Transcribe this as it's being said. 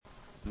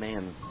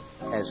Man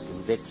has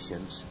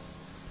convictions.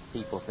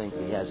 People think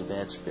he has a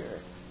bad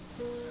spirit.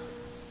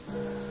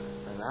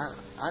 And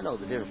I know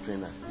the difference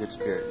between a good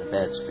spirit and a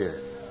bad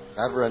spirit.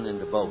 I've run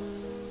into both.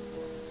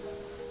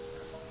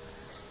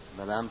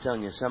 But I'm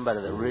telling you,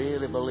 somebody that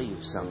really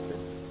believes something,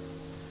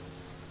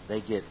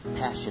 they get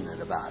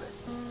passionate about it.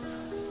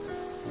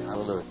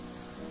 Hallelujah.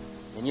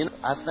 And you know,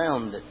 I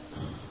found that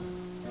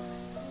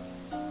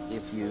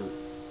if you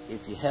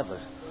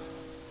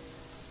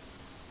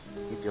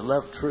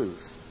love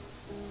truth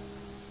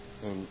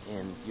and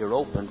you're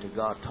open to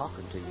God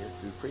talking to you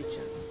through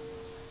preaching,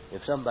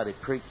 if somebody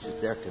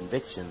preaches their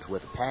convictions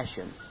with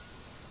passion,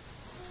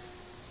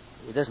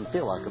 it doesn't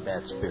feel like a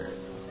bad spirit.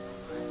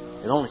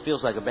 It only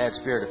feels like a bad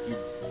spirit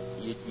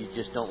if you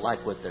just don't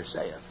like what they're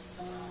saying.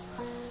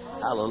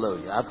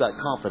 Hallelujah. I've got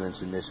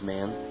confidence in this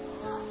man.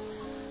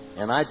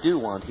 And I do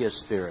want his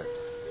spirit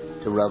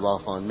to rub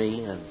off on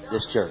me and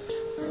this church.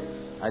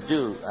 I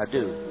do.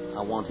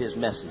 I want his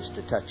message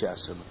to touch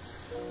us. And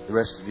the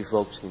rest of you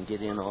folks can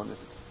get in on it.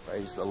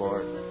 Praise the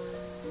Lord.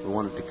 We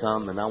wanted to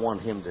come, and I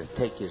want him to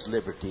take his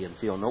liberty and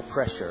feel no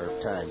pressure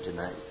of time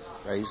tonight.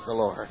 Praise the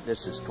Lord.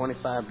 This is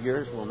 25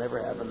 years. We'll never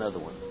have another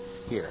one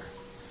here.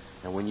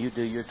 And when you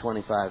do your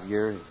 25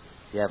 years,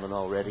 if you haven't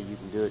already, you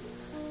can do it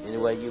any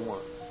way you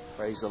want.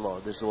 Praise the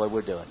Lord. This is the way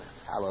we're doing it.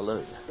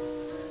 Hallelujah.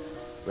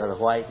 Brother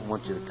White, I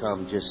want you to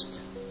come just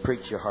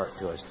preach your heart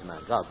to us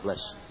tonight. God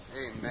bless you.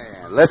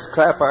 Amen. Let's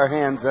clap our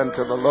hands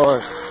unto the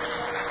Lord.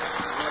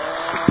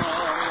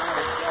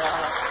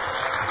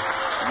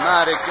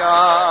 Mighty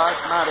God,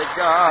 mighty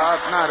God,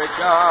 mighty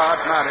God,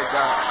 mighty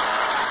God.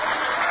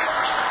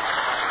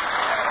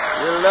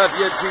 We love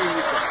you,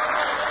 Jesus.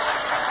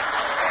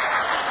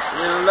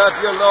 We love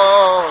you,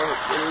 Lord.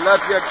 We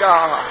love you,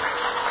 God.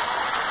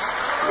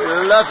 We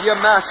love you,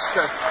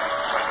 Master.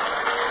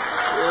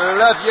 We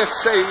love you,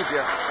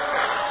 Savior.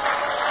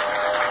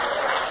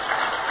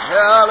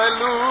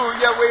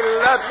 Hallelujah. We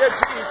love you,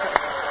 Jesus.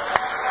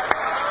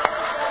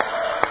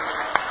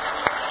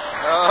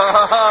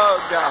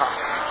 Oh, God.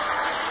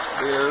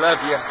 We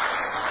love you.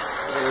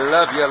 We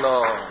love you,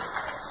 Lord.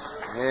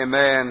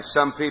 Amen.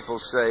 Some people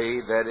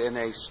say that in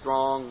a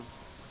strong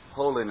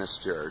holiness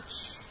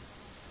church,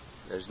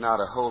 there's not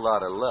a whole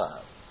lot of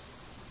love,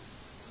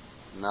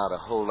 not a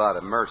whole lot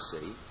of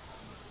mercy,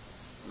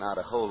 not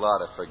a whole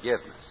lot of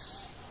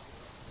forgiveness.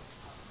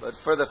 But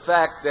for the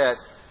fact that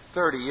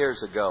 30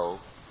 years ago,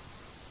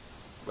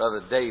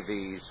 Brother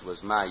Davies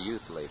was my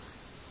youth leader.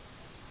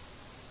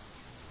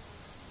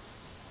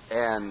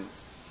 And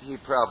he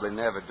probably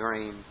never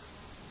dreamed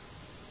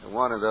that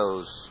one of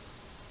those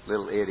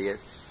little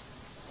idiots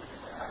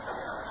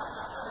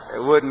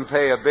that wouldn't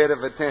pay a bit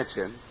of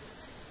attention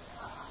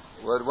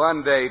would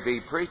one day be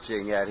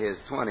preaching at his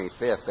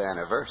 25th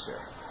anniversary.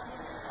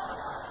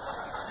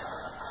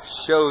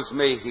 Shows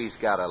me he's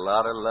got a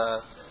lot of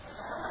love,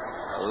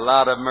 a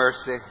lot of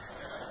mercy,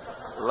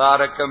 a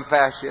lot of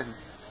compassion,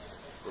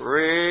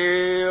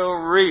 real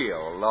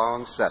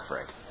long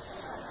suffering.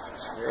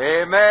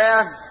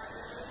 Amen.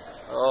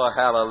 Oh,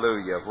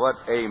 hallelujah. What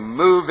a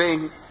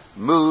moving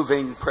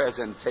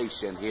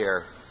presentation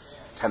here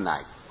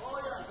tonight.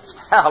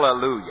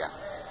 Hallelujah.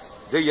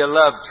 Do you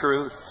love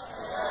truth?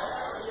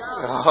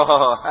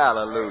 Oh,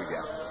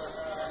 hallelujah.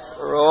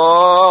 For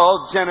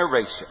all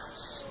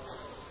generations,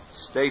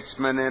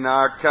 statesmen in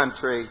our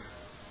country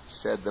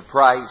said the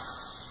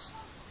price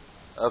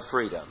of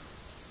freedom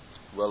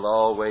will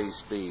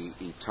always be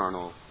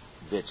eternal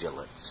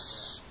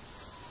vigilance.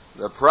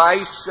 The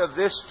price of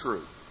this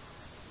truth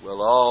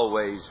will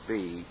always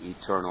be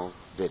eternal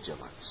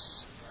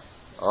vigilance.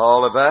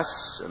 All of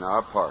us in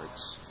our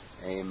parts,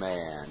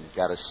 amen,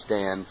 got to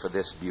stand for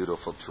this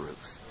beautiful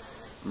truth.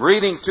 I'm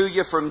reading to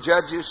you from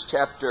Judges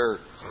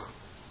chapter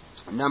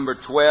number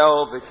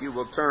 12, if you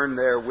will turn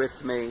there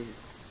with me.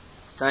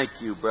 Thank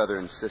you, brother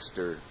and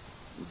sister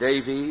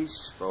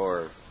Davies,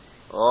 for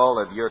all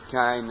of your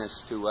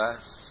kindness to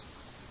us.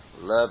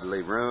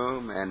 Lovely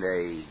room and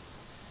a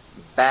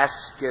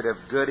basket of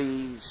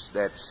goodies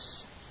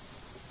that's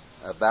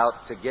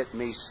about to get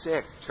me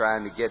sick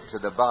trying to get to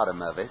the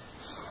bottom of it.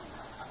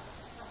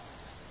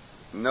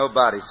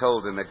 Nobody's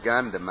holding a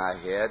gun to my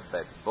head,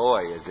 but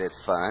boy, is it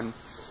fun.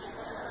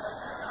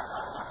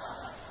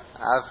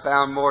 I've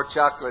found more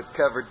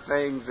chocolate-covered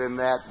things in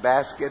that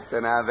basket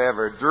than I've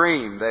ever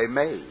dreamed they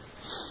made.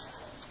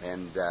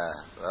 And,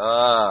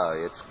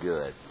 it's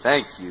good.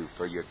 Thank you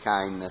for your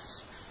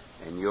kindness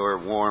and your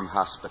warm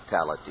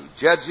hospitality.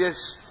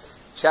 Judges,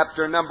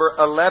 chapter number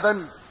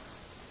 11.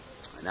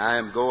 And I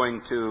am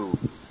going to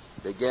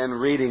begin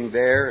reading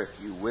there,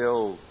 if you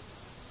will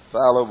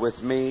follow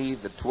with me,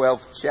 the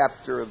 12th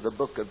chapter of the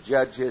book of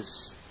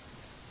Judges.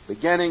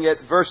 Beginning at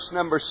verse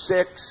number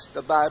 6,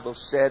 the Bible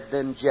said,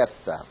 Then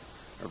Jephthah,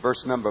 or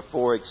verse number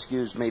 4,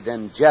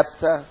 then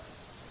Jephthah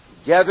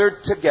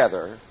gathered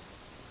together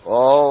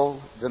all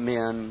the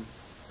men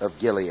of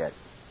Gilead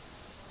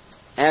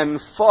and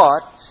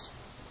fought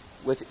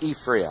with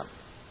Ephraim.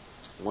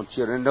 I want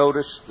you to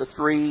notice the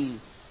three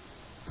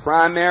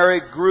primary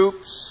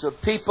groups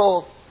of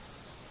people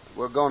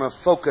we're going to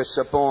focus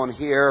upon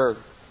here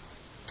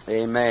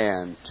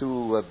Amen.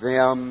 Two of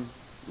them,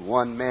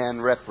 one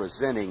man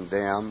representing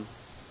them.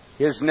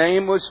 His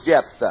name was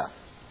Jephthah,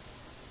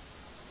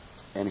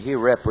 and he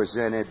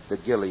represented the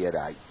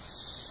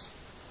Gileadites.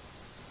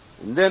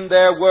 And then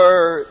there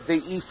were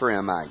the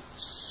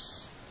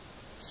Ephraimites.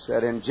 It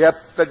said, and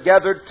Jephthah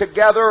gathered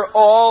together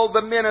all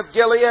the men of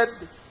Gilead,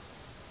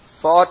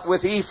 fought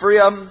with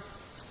Ephraim.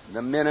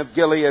 The men of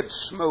Gilead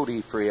smote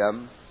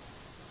Ephraim,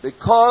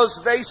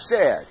 because they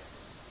said,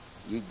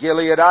 ye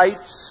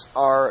Gileadites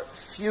are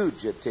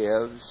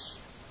fugitives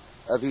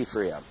of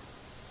Ephraim,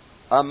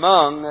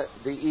 among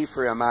the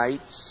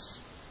Ephraimites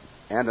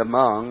and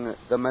among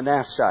the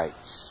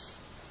Manassites.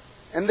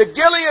 And the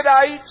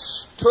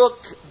Gileadites took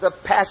the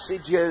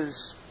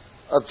passages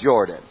of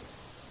Jordan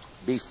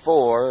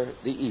before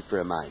the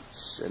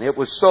Ephraimites. And it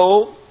was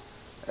so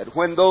that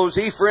when those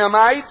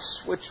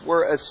Ephraimites, which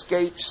were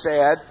escaped,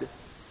 said,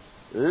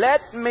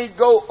 let me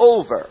go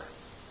over,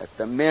 that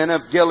the men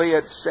of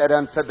Gilead said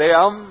unto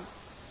them,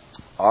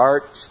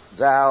 art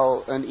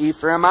thou an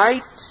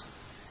Ephraimite?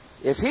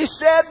 If he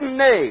said,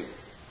 nay,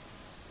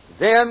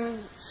 then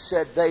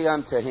said they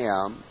unto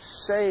him,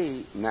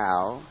 say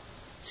now,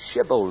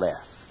 Shibboleth.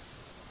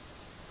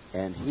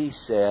 And he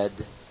said,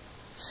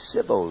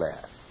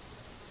 Sibboleth.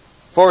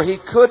 For he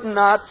could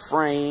not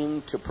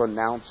frame to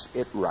pronounce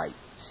it right.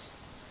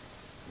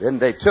 Then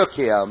they took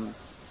him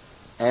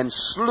and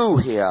slew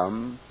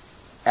him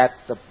at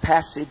the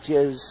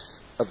passages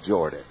of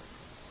Jordan.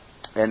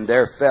 And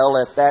there fell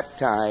at that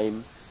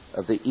time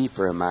of the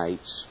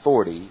Ephraimites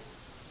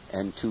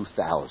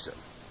 42,000.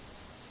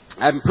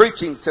 I'm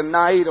preaching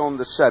tonight on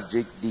the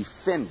subject,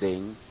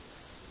 defending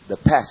the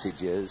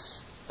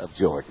passages of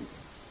Jordan.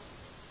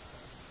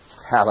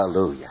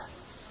 Hallelujah.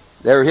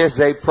 There is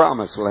a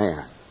promised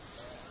land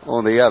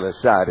on the other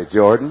side of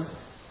Jordan.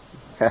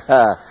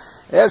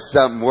 There's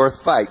something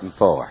worth fighting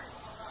for.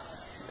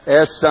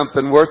 There's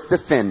something worth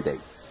defending.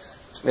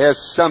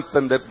 There's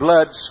something that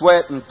blood,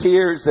 sweat, and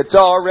tears that's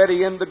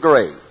already in the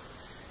grave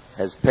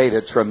has paid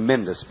a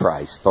tremendous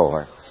price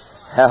for.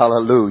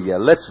 Hallelujah.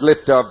 Let's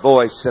lift our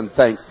voice and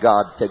thank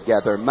God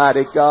together.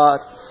 Mighty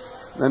God,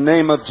 in the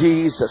name of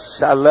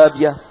Jesus, I love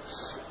you.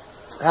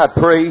 I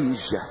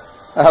praise you.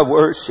 I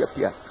worship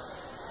you.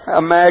 I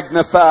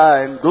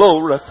magnify and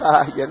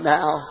glorify you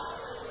now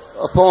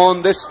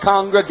upon this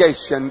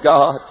congregation,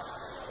 God,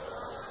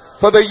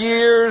 for the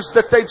years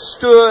that they've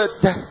stood.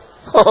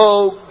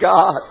 Oh,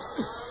 God,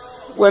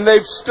 when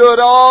they've stood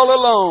all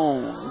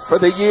alone, for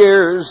the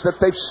years that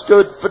they've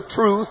stood for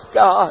truth,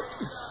 God,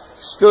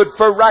 stood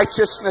for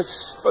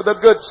righteousness, for the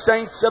good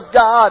saints of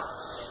God.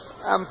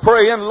 I'm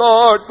praying,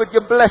 Lord, would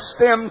you bless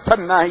them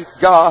tonight,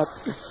 God?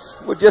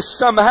 Would you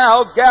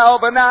somehow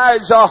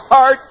galvanize our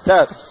heart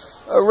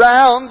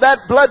around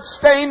that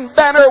bloodstained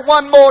banner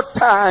one more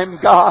time,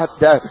 God?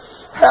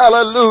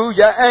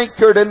 Hallelujah,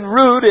 anchored and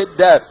rooted.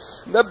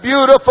 The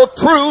beautiful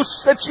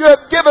truths that you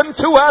have given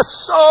to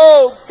us,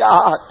 oh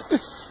God.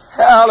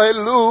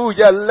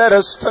 Hallelujah, let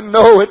us to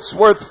know it's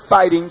worth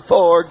fighting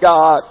for,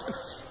 God.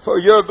 For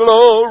your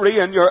glory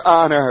and your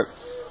honor.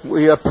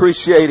 We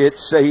appreciate it,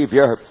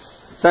 Savior.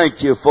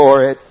 Thank you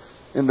for it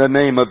in the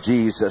name of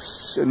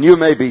Jesus. And you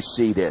may be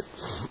seated.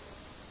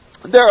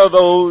 There are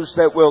those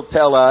that will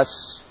tell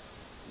us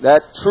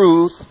that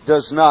truth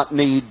does not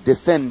need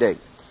defending.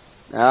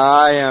 Now,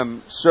 I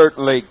am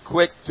certainly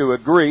quick to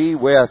agree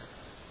with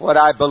what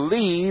I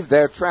believe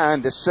they're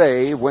trying to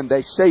say when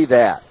they say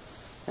that.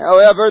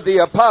 However, the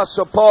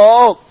Apostle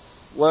Paul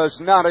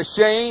was not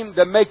ashamed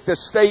to make the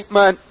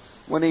statement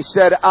when he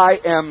said, I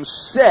am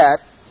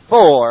set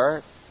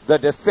for the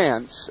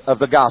defense of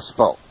the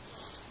gospel.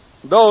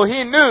 Though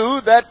he knew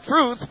that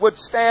truth would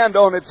stand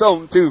on its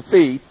own 2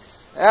 feet,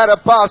 that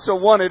apostle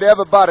wanted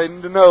everybody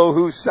to know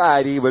whose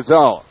side he was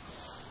on.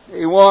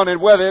 He wanted,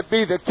 whether it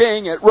be the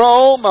king at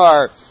Rome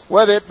or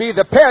whether it be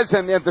the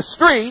peasant in the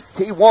street,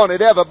 he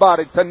wanted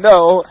everybody to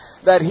know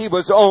that he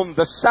was on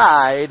the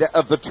side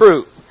of the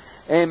truth.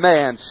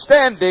 Amen.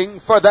 Standing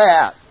for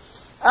that.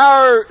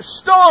 Our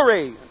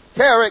story,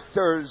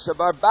 characters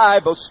of our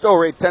Bible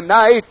story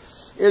tonight,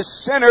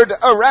 is centered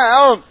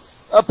around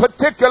a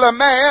particular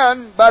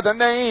man by the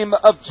name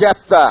of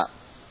Jephthah.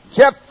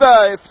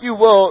 Jephthah, if you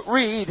will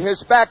read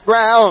his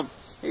background,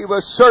 he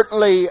was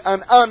certainly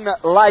an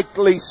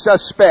unlikely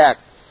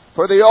suspect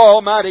for the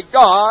Almighty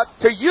God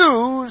to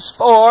use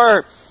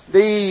for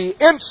the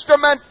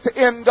instrument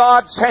in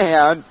God's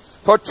hand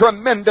for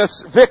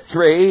tremendous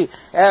victory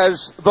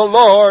as the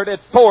Lord had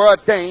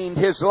foreordained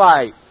his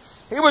life.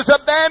 He was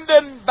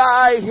abandoned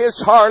by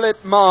his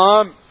harlot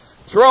mom,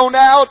 thrown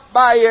out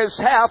by his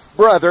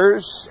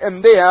half-brothers,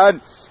 and then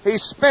he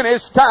spent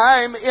his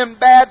time in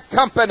bad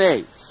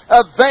company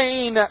of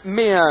vain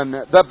men,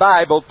 the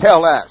Bible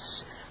tells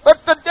us.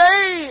 But the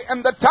day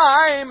and the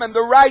time and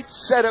the right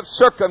set of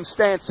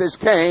circumstances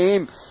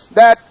came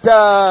that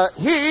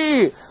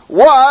he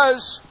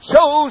was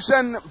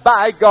chosen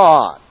by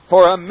God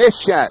for a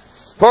mission,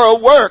 for a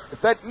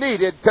work that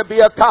needed to be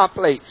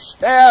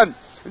accomplished. And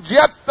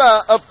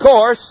Jephthah, of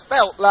course,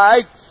 felt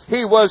like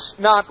he was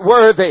not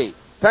worthy.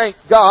 Thank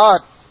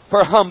God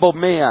for humble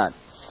men.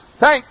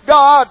 Thank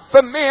God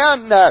for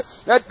men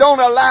that don't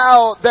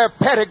allow their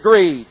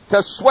pedigree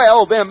to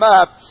swell them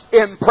up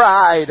in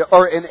pride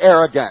or in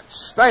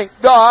arrogance. Thank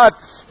God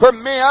for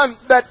men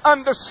that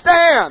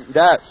understand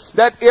that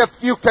if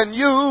you can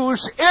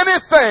use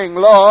anything,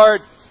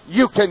 Lord,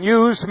 you can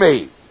use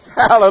me.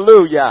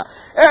 Hallelujah.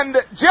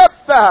 And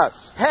Jephthah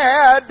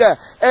had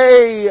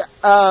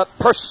a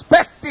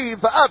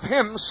perspective of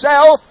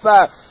himself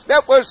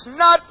that was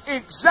not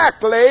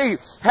exactly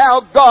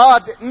how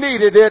God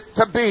needed it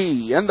to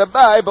be. And the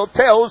Bible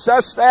tells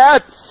us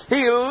that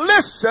he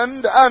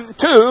listened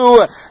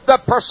unto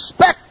the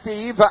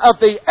perspective of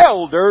the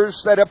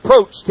elders that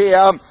approached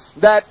him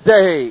that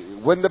day.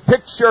 When the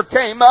picture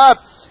came up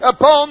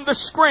upon the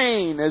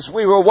screen as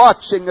we were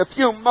watching a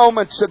few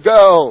moments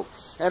ago,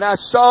 and I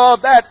saw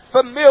that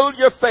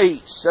familiar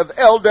face of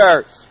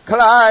Elder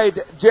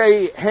Clyde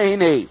J.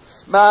 Haney,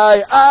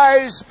 my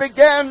eyes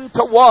began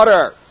to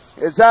water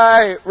as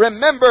I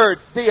remembered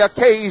the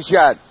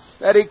occasion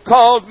that he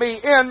called me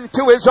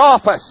into his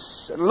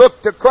office and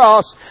looked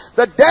across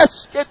the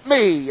desk at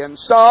me and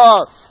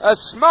saw a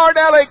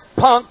smart-aleck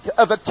punk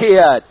of a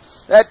kid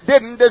that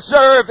didn't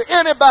deserve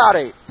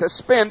anybody to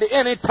spend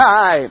any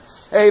time,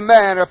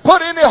 amen, or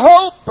put any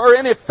hope or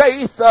any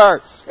faith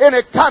or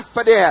any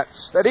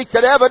confidence that he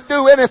could ever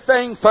do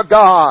anything for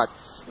God.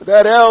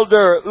 That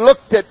elder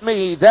looked at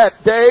me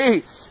that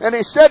day and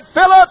he said,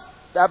 "Philip,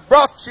 I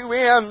brought you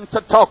in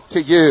to talk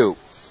to you."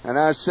 And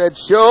I said,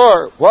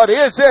 "Sure, what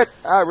is it?"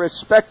 I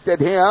respected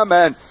him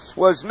and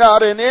was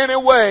not in any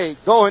way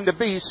going to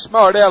be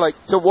smart-aleck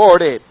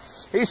toward it.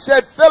 He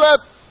said,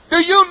 "Philip,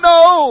 do you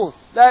know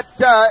that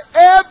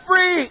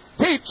every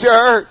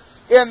teacher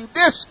in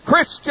this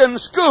Christian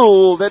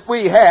school that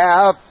we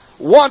have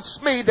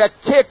wants me to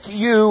kick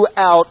you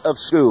out of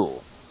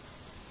school?"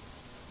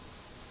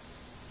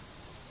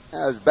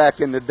 That was back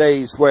in the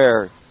days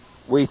where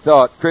we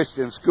thought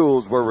Christian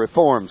schools were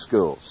reform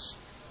schools.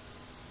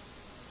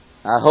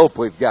 I hope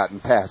we've gotten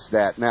past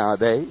that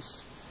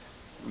nowadays.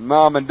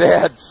 Mom and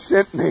Dad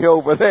sent me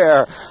over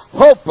there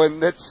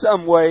hoping that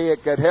some way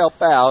it could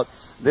help out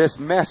this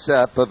mess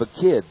up of a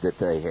kid that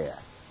they had.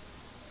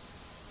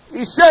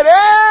 He said,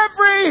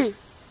 "Every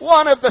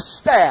one of the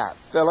staff,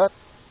 Philip,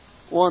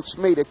 wants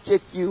me to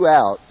kick you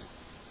out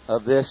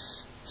of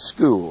this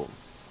school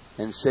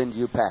and send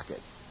you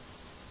packing."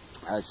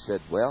 I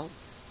said, "Well,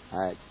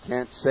 I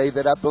can't say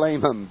that I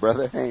blame him,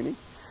 Brother Haney."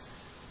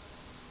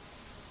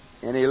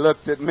 And he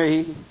looked at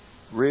me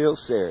real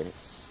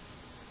serious.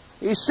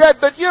 He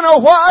said, "But you know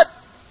what?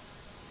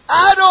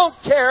 I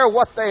don't care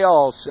what they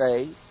all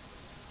say.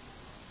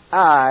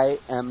 I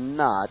am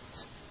not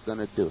going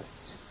to do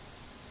it."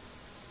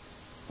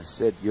 I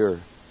said, You're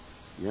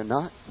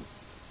not?"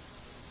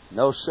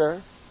 "No,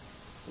 sir."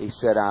 He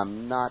said,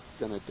 "I'm not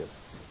going to do it."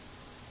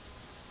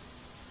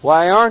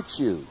 "Why aren't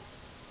you,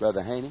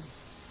 Brother Haney?"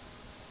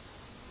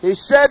 He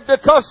said,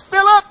 "Because,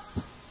 Philip,"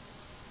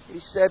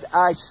 he said,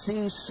 "I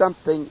see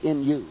something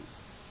in you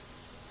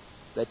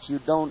that you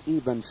don't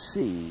even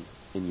see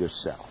in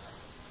yourself."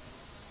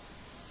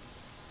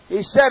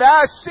 He said,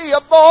 "I see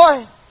a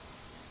boy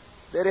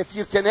that if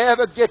you can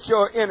ever get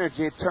your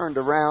energy turned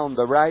around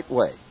the right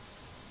way,"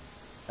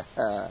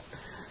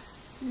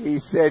 he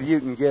said,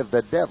 "you can give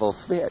the devil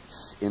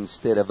fits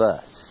instead of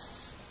us."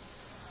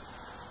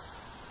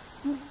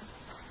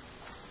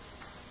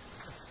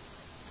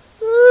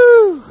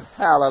 Woo,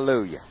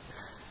 hallelujah.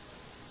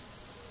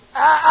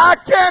 I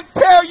can't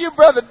tell you,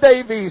 Brother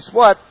Davies,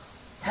 what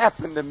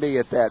happened to me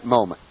at that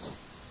moment.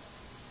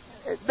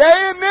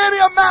 There ain't any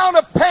amount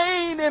of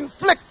pain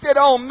inflicted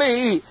on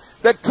me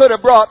that could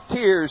have brought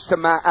tears to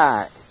my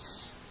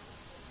eyes.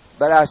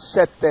 But I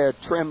sat there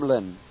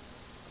trembling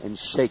and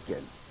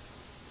shaking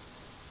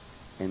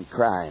and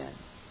crying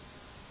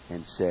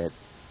and said,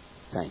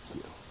 "Thank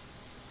you.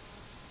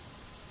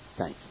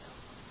 Thank you."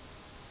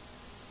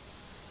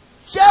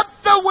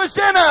 Jephthah was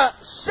in a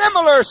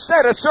similar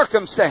set of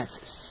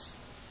circumstances.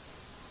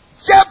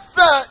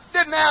 Jephthah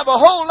didn't have a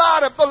whole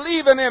lot of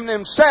believing in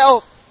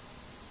himself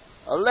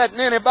or letting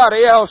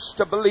anybody else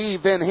to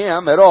believe in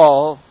him at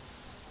all.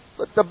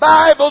 But the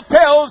Bible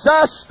tells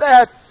us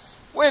that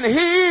when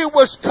he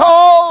was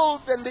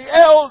called and the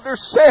elder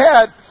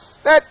said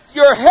that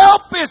your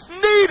help is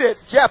needed,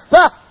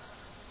 Jephthah,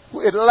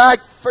 we'd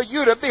like for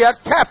you to be a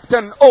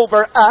captain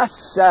over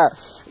us.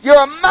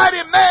 You're a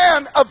mighty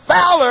man of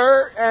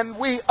valor, and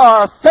we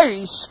are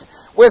faced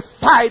with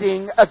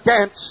fighting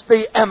against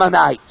the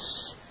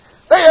Ammonites.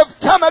 They have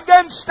come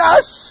against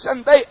us,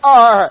 and they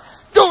are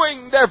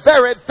doing their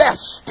very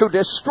best to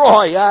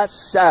destroy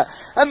us.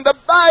 And the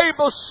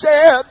Bible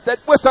said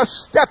that with a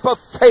step of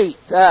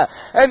faith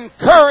and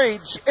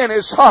courage in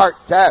his heart,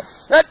 that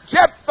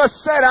Jephthah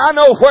said, "I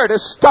know where to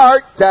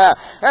start,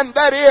 and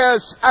that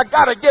is, I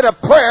got to get a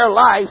prayer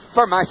life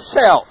for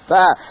myself."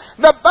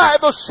 The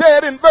Bible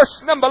said in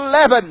verse number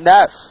 11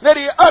 that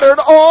he uttered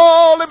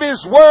all of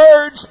his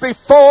words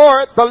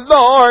before the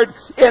Lord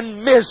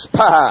in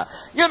Mizpah.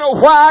 You know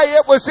why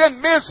it was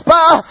in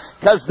Mizpah?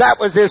 Because that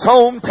was his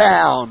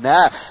hometown.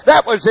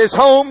 That was his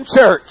home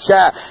church.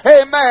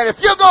 Amen.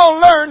 If you're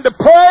going to learn to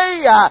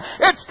pray,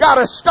 it's got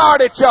to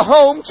start at your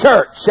home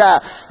church.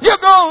 You're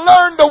going to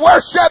learn to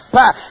worship,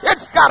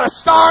 it's got to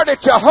start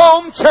at your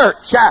home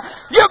church.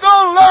 You're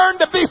going to learn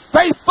to be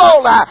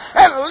faithful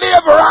and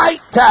live right.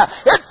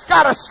 It's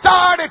got to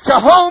start at your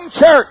home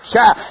church.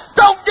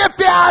 Don't get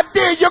the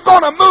idea you're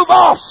going to move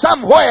off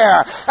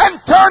somewhere and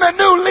turn a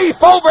new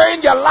leaf over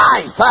in your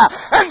life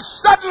and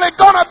suddenly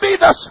going to be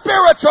the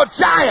spiritual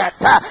giant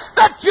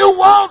that you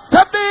want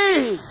to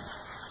be.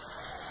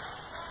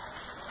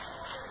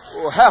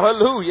 Oh,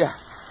 hallelujah.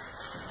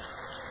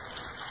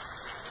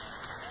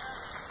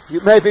 You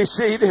may be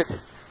seated.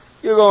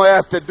 You're going to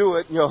have to do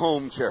it in your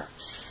home church.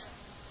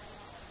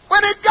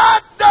 When it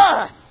got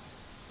done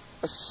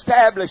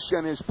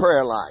establishing his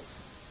prayer life,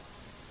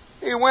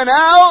 he went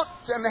out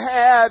and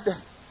had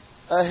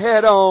a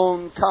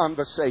head-on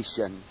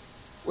conversation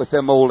with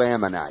them old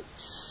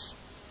Ammonites.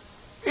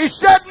 He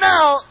said,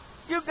 now,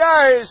 you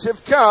guys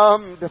have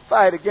come to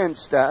fight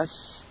against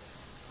us.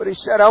 But he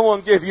said, I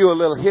want to give you a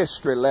little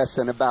history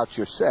lesson about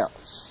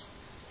yourselves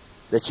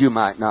that you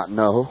might not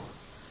know.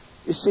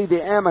 You see,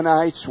 the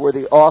Ammonites were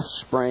the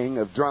offspring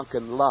of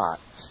drunken Lot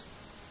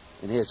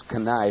and his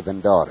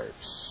conniving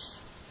daughters.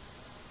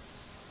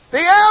 The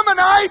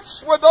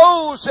Ammonites were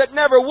those that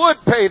never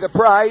would pay the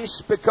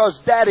price because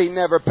Daddy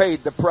never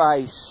paid the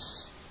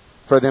price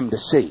for them to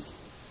see.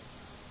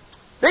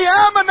 The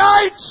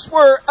Ammonites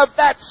were of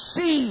that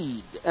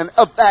seed and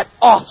of that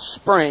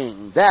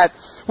offspring that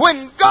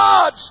when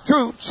God's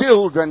true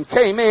children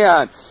came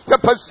in to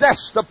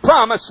possess the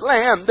promised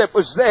land that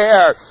was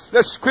there,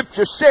 the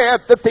scripture said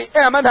that the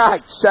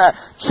Ammonites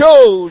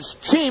chose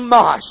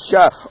Chemosh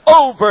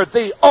over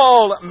the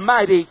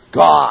Almighty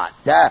God.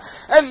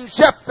 And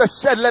Jephthah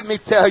said, let me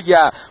tell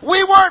you,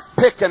 we weren't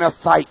picking a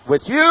fight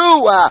with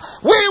you.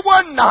 We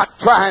were not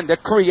trying to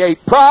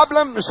create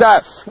problems.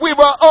 We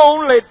were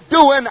only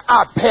doing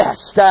our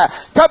best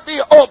to be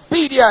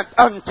obedient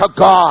unto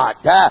God.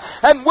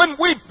 And when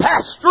we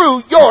passed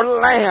through your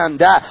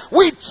land,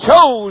 we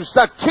chose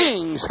the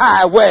King's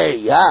highway.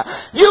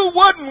 You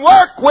wouldn't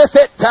work with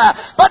it,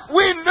 but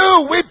we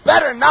knew we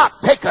better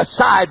not take a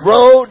side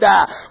road.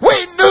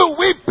 We knew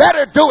we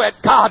better do it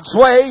God's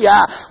way.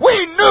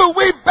 We knew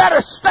we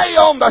better stay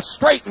on the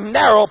straight and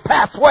narrow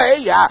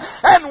pathway.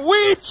 And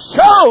we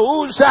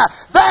chose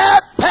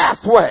that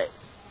pathway.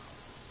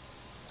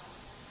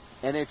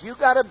 And if you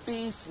got a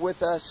beef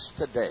with us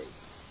today,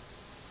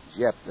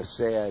 Jephthah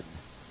said,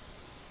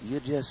 you're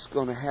just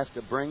going to have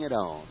to bring it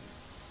on.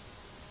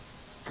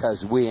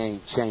 Because we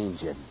ain't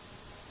changing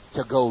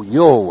to go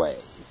your way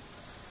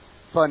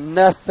for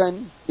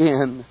nothing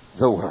in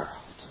the world.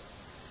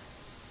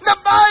 The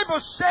Bible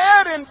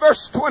said in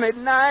verse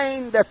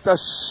 29 that the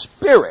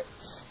Spirit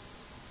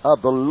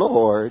of the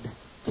Lord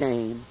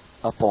came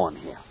upon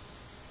him.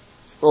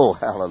 Oh,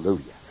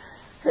 hallelujah.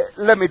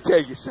 Let me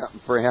tell you something,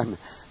 friend.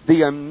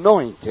 The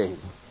anointing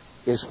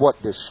is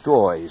what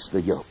destroys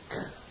the yoke.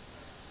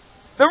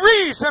 The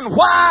reason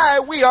why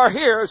we are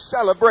here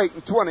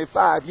celebrating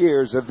 25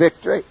 years of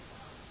victory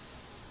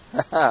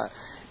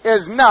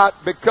is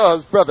not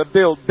because Brother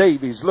Bill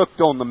Davies looked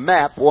on the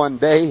map one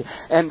day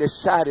and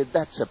decided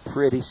that's a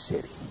pretty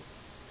city.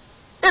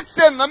 It's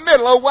in the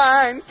middle of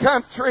wine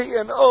country,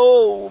 and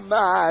oh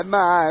my,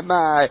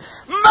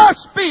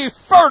 must be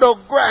fertile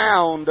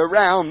ground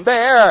around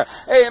there.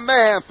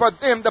 Amen. For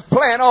them to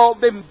plant all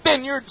them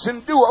vineyards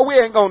and do it. We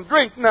ain't going to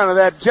drink none of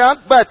that junk,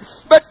 but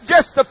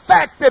just the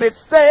fact that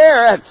it's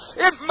there, and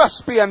it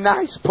must be a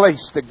nice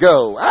place to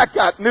go. I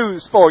got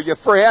news for you,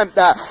 friend.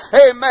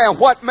 Amen.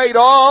 What made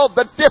all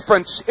the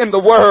difference in the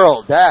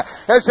world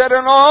is at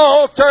an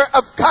altar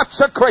of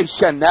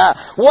consecration.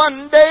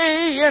 One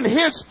day in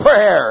his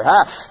prayer,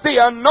 the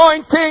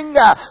anointing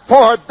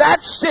for that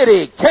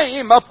city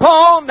came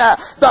upon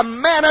the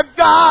man of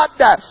God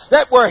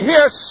that we're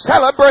here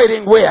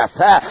celebrating with.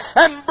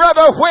 And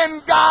brother,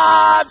 when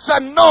God's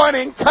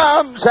anointing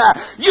comes,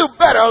 you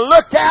better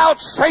look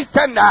out,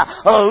 Satan,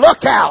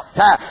 look out.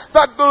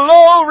 The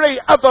glory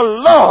of the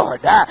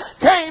Lord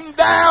came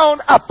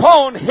down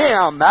upon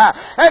him,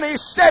 and he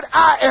said,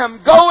 I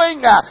am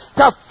going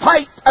to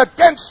fight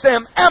against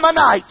them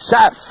Ammonites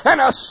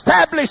and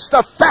establish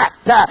the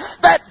fact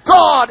that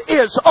God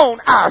is on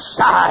our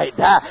side.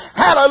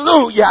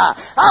 Hallelujah.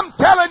 I'm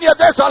telling you,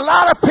 there's a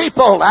lot of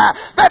people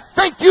that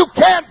think you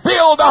can't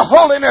build a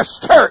holiness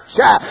church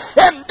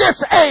in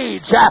this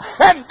age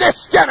and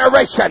this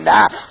generation.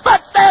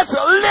 But there's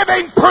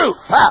living proof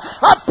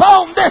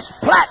upon this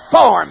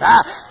platform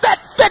that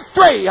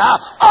victory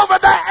over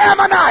the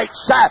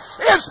Ammonites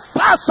is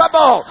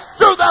possible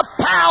through the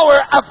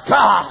power of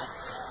God.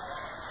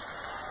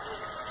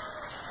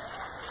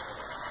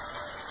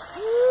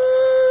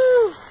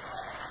 Woo.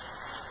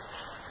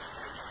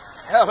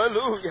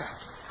 Hallelujah.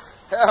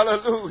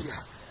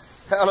 Hallelujah.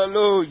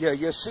 Hallelujah.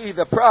 You see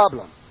the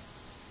problem.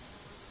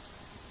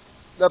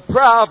 The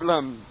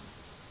problem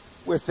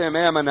with them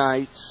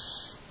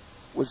Ammonites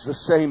was the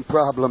same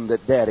problem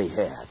that Daddy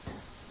had.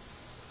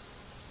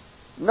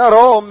 Not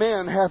all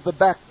men have the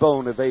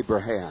backbone of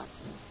Abraham.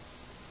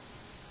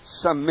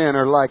 Some men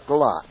are like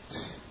Lot.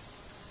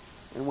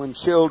 And when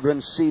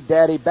children see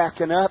Daddy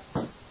backing up,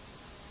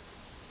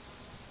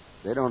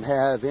 they don't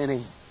have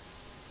any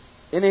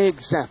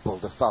example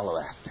to follow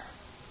after.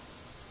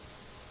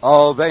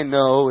 All they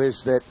know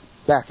is that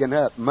backing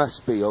up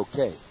must be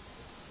okay.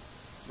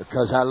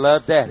 Because I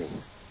love Daddy.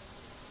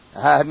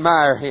 I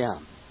admire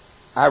him.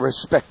 I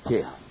respect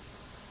him.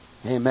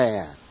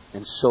 Amen.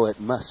 And so it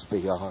must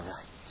be all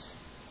right.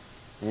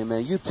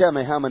 Amen. You tell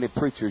me how many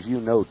preachers you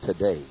know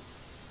today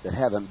that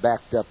haven't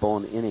backed up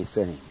on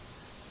anything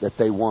that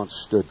they once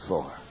stood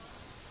for.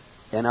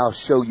 And I'll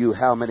show you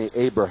how many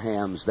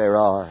Abrahams there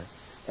are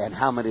and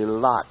how many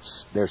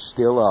Lots there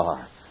still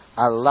are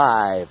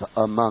alive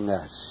among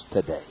us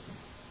today.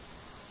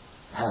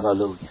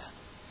 Hallelujah.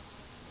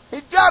 He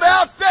got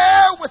out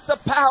there with the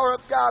power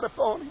of God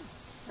upon him.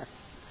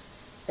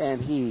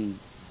 And he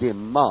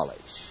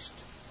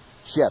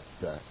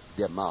Jephthah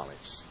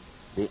demolished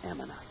the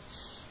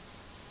Ammonites.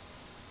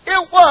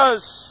 It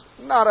was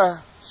not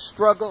a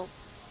struggle,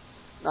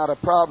 not a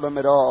problem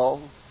at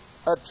all,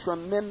 a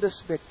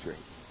tremendous victory.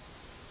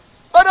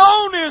 But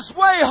on his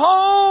way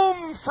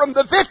home from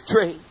the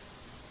victory,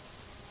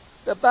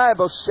 the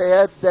Bible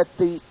said that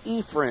the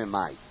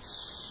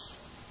Ephraimites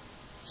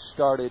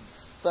started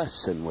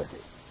fussing with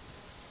him.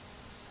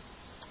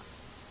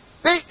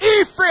 The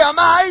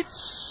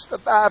Ephraimites, the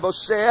Bible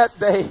said,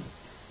 they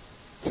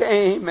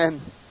came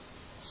and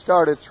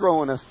started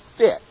throwing a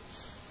fit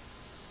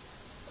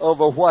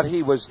over what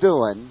he was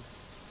doing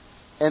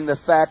and the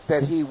fact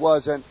that he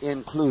wasn't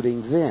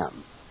including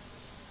them.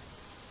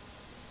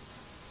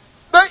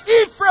 The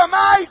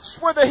Ephraimites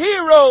were the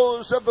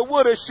heroes of the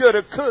woulda,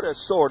 shoulda, coulda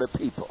sort of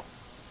people.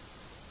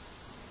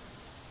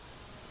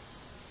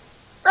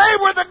 They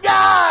were the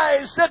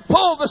guys that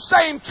pulled the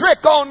same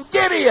trick on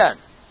Gideon.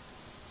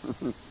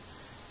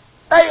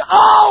 They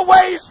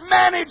always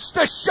managed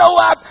to show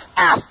up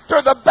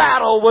after the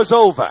battle was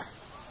over.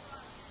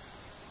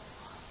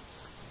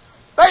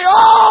 They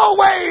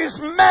always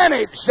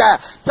managed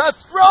to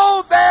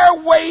throw their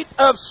weight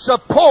of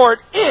support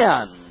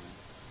in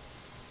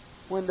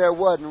when there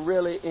wasn't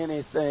really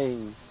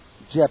anything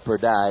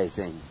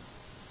jeopardizing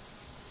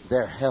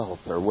their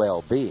health or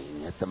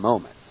well-being at the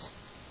moment.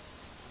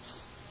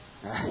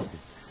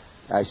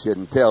 I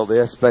shouldn't tell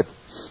this, but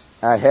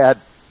I had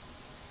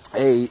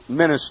a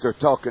minister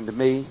talking to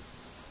me,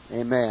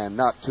 amen,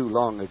 not too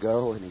long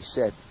ago, and he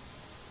said,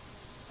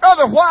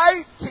 Brother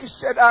White, he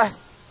said, I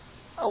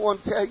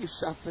want to tell you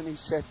something. He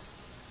said,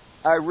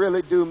 I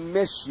really do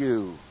miss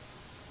you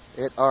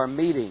at our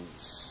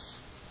meetings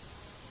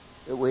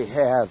that we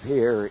have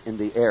here in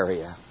the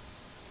area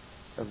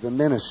of the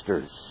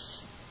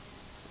ministers.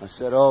 I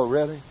said, oh,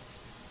 really?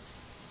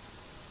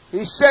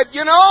 He said,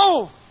 you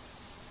know,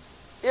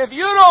 if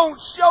you don't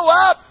show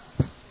up,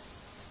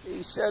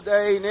 he said,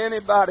 there ain't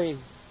anybody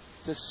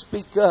to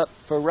speak up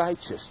for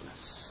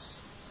righteousness.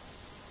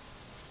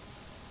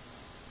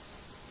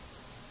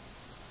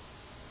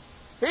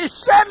 He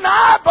said, and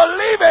I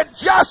believe it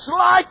just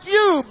like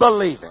you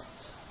believe it.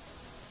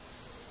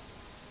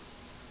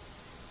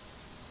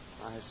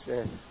 I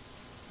said,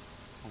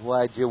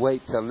 why'd you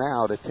wait till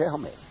now to tell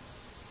me?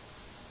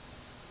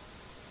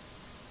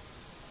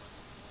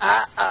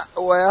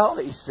 Well,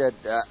 he said,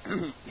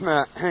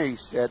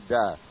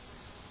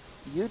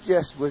 you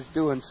just was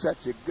doing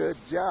such a good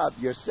job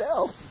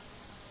yourself.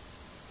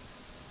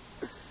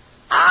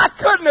 I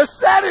couldn't have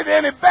said it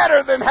any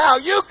better than how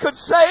you could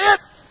say it.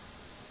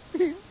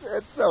 He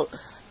said, so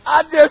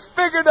I just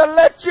figured to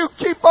let you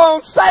keep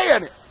on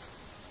saying it.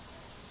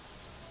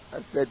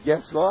 I said,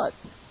 guess what?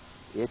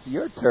 It's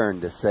your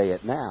turn to say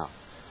it now.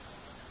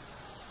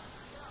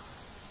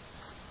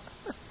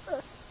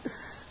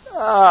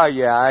 Oh,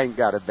 yeah, I ain't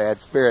got a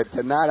bad spirit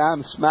tonight.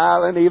 I'm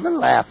smiling, even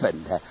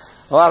laughing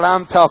while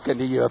I'm talking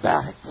to you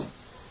about it.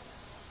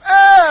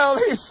 Well,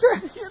 he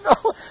said, you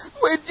know,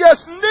 we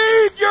just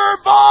need your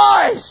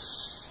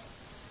voice.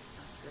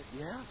 I said,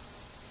 yeah?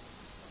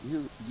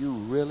 You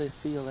really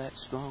feel that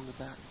strong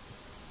about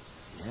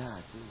it? Yeah, I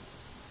do.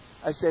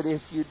 I said,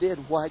 if you did,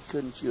 why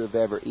couldn't you have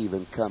ever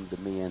even come to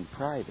me in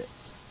private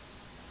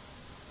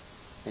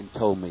and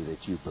told me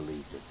that you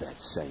believed it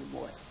that same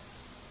way?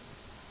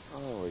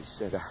 Oh, he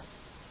said,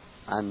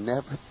 I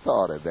never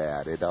thought of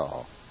that at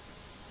all.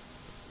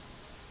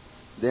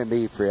 Them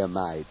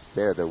Ephraimites,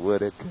 they're the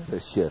woulda, coulda,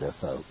 shoulda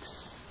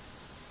folks.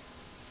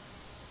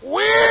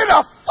 We'd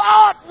have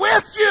fought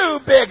with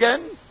you,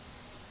 biggin,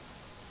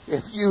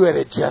 if you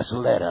had just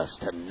let us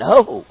to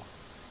know.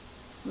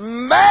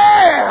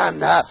 Man,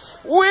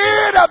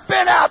 we'd have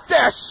been out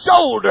there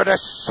shoulder to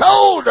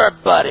shoulder,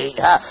 buddy,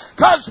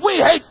 because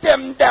we hate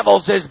them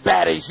devils as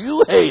bad as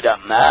you hate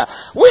them.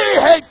 We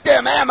hate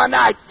them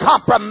Ammonite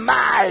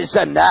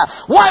compromising,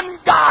 one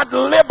God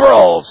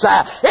liberals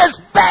as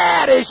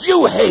bad as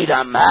you hate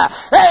them.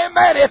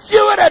 Amen. If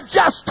you would have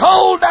just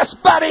told us,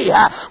 buddy,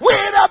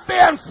 we'd have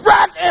been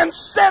front and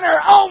center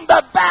on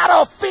the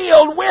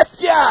battlefield with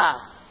you.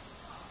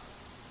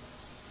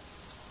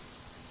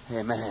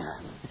 Amen.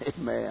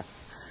 Amen.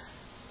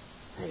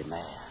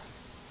 Amen.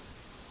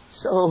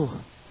 So,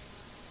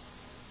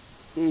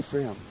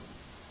 Ephraim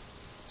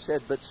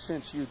said, but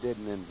since you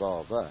didn't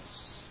involve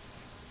us,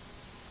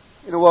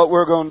 you know what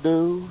we're going to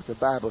do? The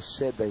Bible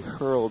said they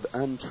hurled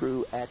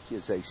untrue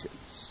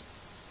accusations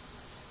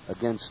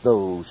against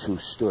those who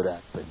stood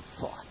up and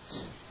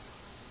fought.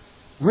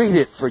 Read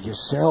it for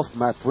yourself,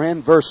 my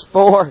friend. Verse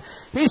 4.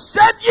 He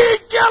said, ye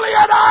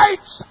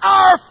Gileadites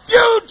are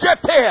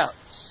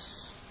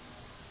fugitives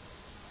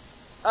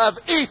of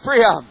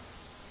Ephraim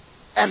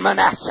and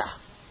Manasseh.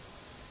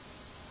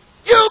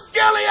 You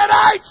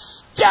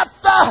Gileadites,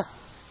 Jephthah,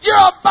 you're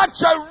a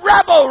bunch of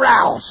rebel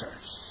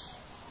rousers.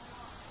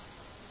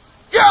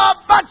 You're a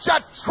bunch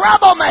of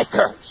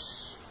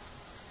troublemakers.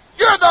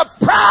 You're the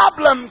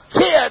problem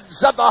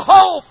kids of the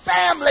whole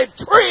family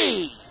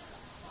tree.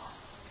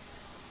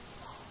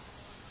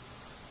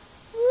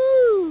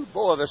 Woo,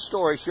 boy, the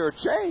story sure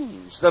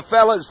changed. The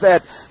fellas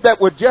that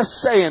were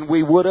just saying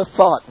we would have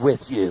fought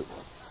with you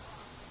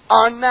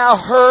are now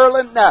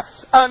hurling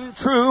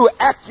untrue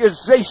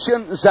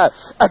accusations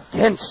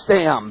against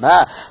them.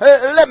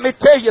 Let me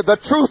tell you, the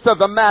truth of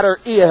the matter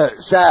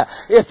is,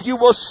 if you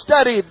will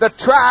study the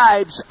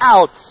tribes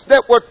out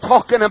that we're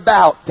talking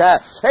about,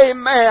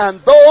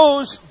 amen,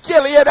 those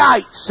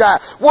Gileadites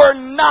were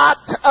not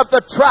of the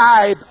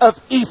tribe of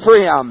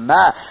Ephraim.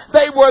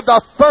 They were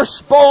the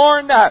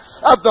firstborn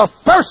of the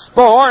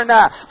firstborn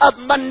of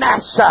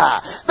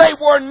Manasseh. They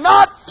were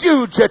not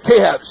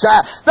fugitives.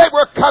 They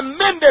were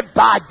commended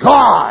by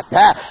God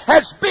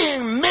as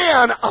being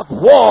men of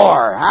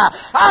war.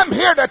 I'm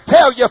here to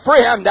tell you,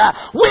 friend,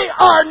 we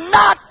are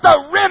not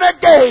the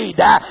renegade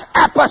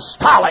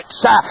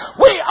apostolics.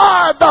 We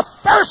are the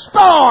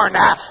firstborn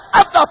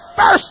of the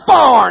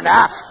firstborn.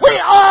 We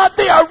are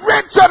the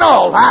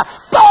original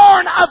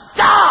born of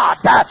God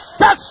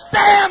to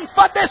stand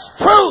for this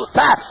truth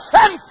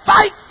and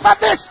fight for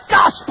this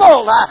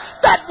gospel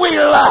that we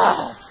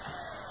love.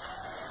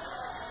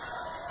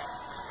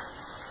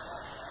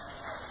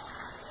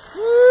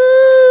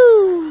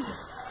 Woo!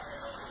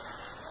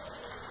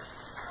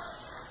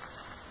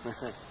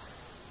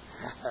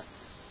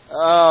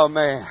 Oh,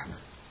 man.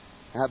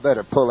 I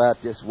better pull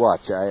out this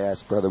watch I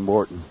asked Brother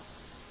Morton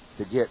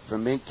to get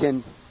from me.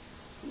 Can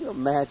you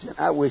imagine?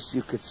 I wish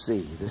you could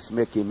see this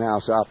Mickey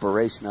Mouse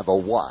operation of a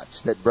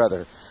watch that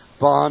Brother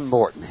Von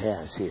Morton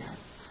has here.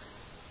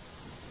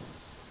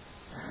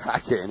 I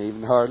can't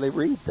even hardly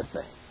read the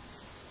thing.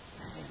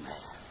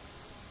 Amen.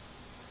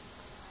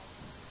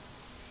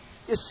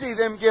 You see,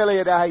 them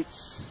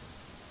Gileadites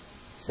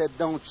said,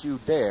 don't you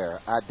dare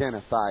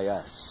identify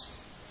us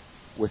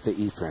with the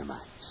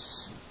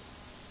Ephraimites.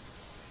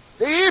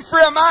 The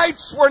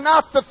Ephraimites were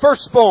not the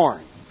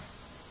firstborn,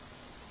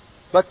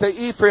 but the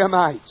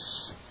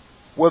Ephraimites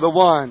were the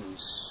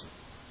ones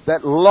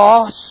that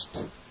lost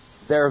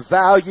their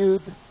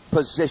valued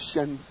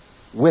position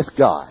with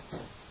God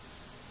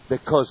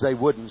because they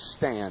wouldn't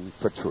stand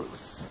for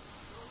truth.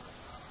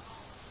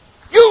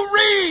 You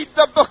read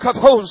the book of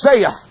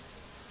Hosea,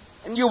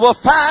 and you will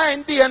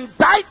find the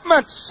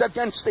indictments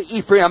against the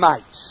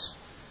Ephraimites.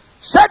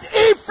 Said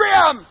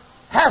Ephraim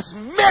has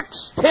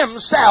mixed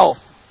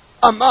himself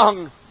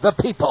among the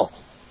people.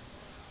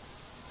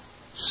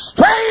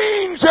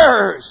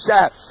 Strangers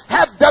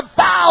have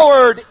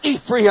devoured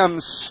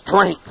Ephraim's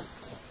strength.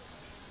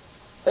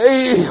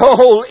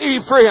 Old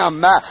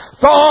Ephraim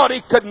thought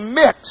he could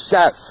mix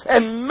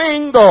and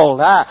mingle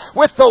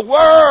with the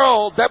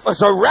world that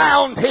was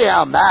around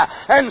him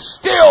and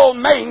still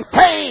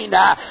maintain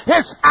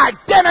his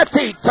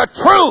identity to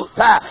truth,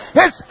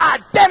 his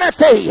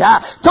identity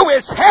to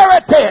his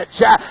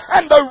heritage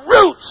and the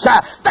roots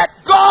that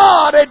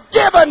God had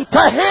given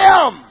to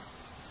him.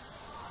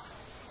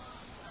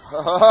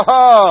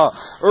 Oh,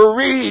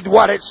 read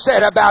what it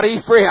said about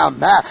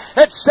Ephraim.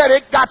 It said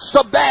it got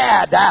so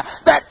bad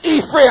that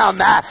Ephraim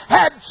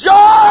had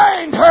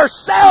joined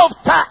herself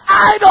to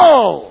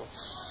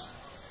idols.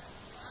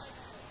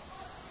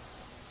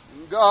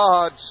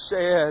 God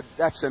said,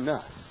 that's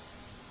enough.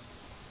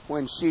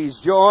 When she's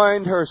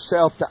joined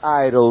herself to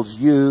idols,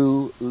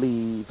 you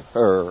leave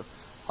her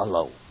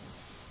alone.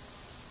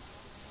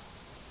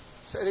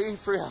 Said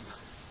Ephraim,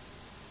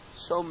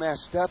 so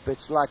messed up,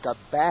 it's like a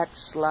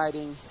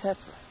backsliding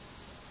heifer.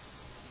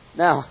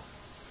 Now,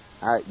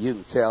 you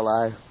can tell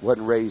I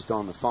wasn't raised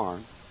on the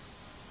farm.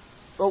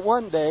 But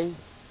one day,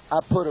 I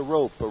put a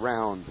rope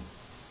around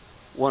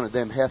one of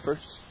them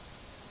heifers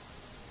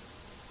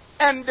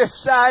and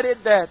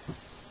decided that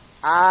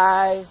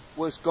I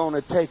was going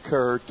to take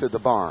her to the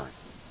barn.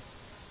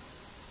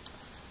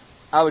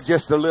 I was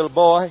just a little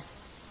boy.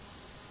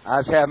 I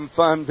was having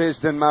fun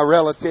visiting my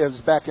relatives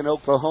back in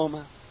Oklahoma.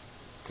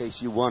 In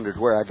case you wondered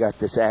where I got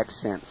this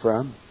accent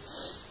from.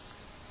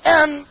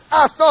 And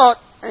I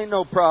thought, ain't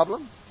no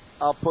problem.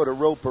 I'll put a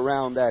rope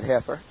around that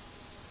heifer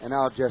and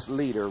I'll just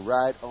lead her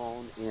right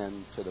on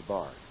into the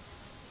barn.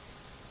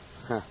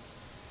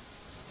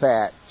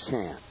 Fat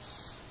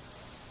chance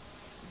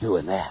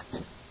doing that.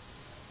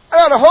 I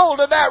got a hold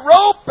of that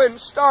rope and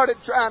started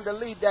trying to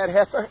lead that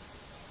heifer.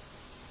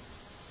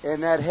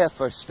 And that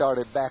heifer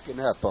started backing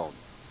up on me.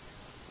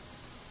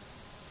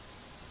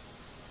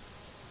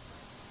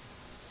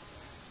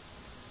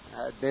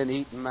 I'd been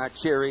eating my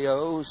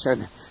Cheerios,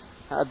 and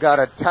I got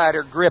a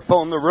tighter grip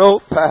on the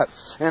rope,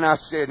 and I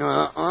said,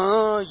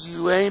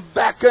 you ain't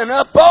backing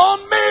up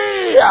on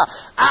me.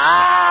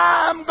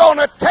 I'm going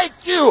to take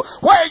you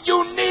where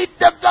you need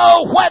to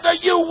go, whether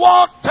you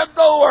want to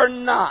go or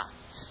not.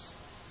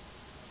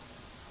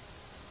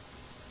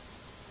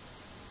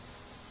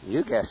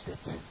 You guessed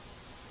it.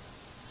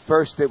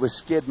 First it was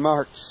skid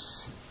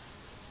marks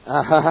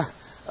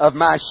of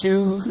my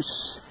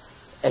shoes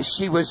as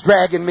she was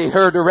dragging me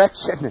her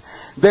direction.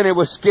 Then it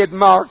was skid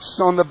marks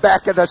on the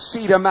back of the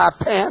seat of my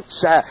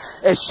pants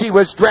as she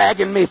was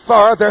dragging me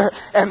farther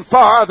and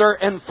farther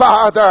and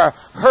farther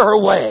her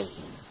way.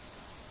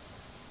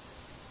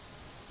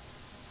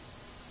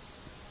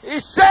 He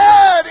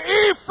said,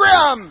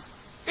 Ephraim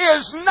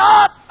is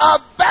not a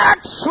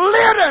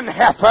backslidden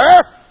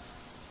heifer.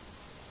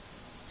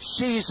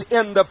 She's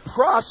in the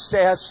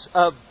process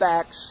of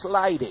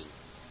backsliding.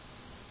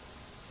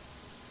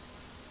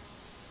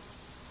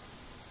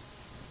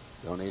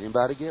 Don't need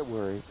anybody to get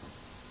worried.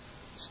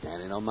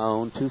 Standing on my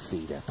own 2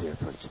 feet up here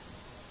preaching.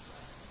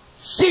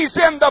 She's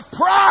in the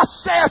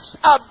process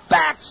of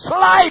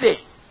backsliding.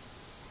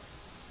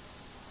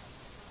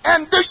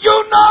 And do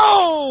you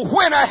know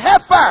when a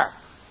heifer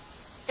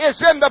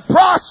is in the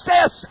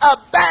process of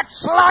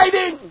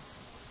backsliding?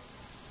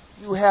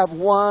 You have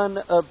one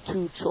of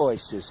 2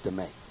 choices to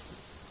make.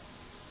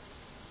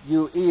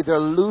 You either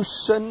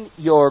loosen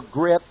your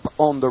grip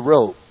on the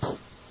rope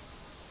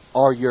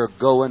or you're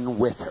going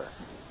with her.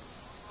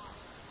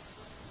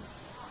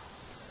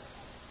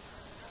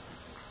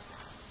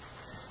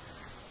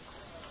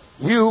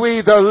 You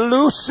either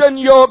loosen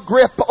your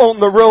grip on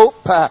the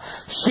rope.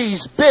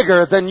 She's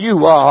bigger than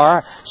you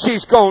are.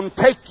 She's going to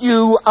take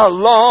you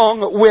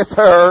along with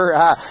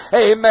her.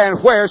 Amen.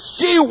 Where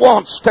she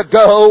wants to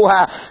go,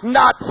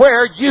 not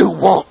where you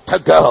want to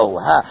go.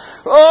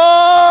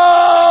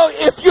 Oh,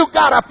 if you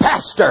got a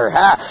pastor,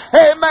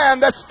 amen,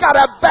 that's got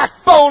a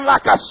backbone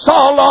like a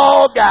saw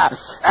log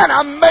and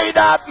a made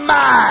up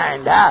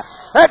mind,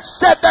 that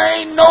said there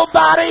ain't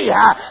nobody,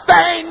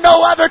 there ain't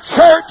no other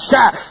church,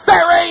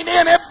 there ain't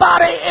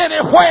anybody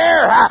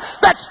anywhere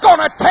that's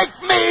gonna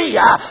take me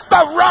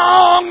the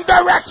wrong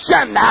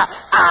direction.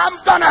 I'm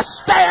gonna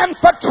stand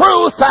for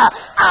truth.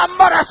 I'm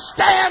gonna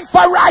stand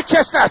for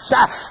righteousness.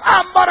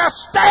 I'm gonna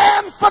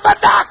stand for the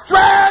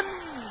doctrine.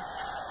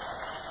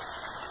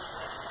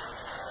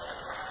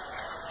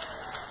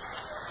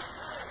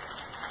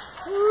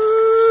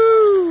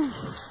 Woo.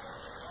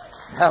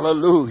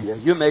 Hallelujah.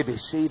 You may be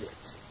seated.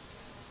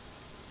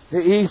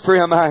 The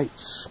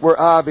Ephraimites were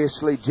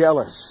obviously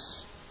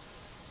jealous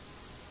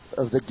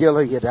of the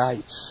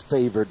Gileadites'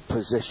 favored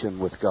position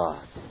with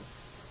God.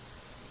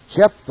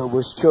 Jephthah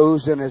was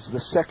chosen as the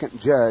second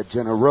judge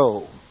in a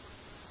row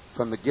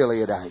from the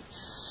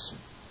Gileadites.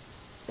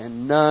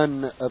 And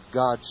none of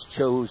God's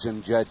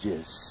chosen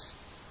judges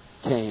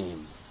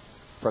came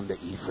from the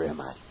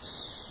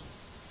Ephraimites.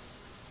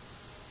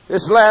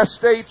 This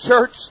last day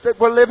church that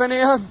we're living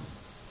in,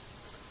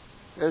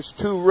 there's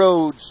 2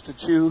 roads to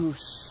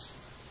choose.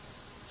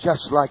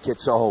 Just like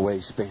it's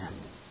always been.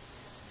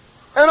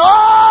 And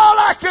all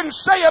I can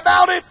say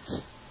about it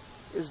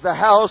is the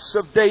house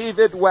of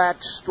David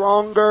waxed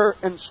stronger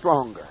and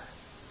stronger.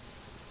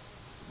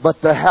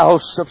 But the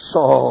house of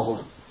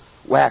Saul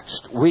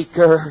waxed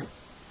weaker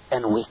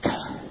and weaker.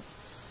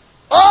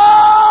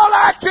 All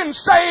I can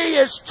say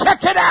is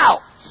check it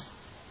out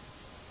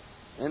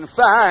and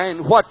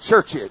find what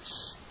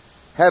churches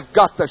have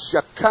got the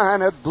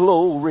Shekinah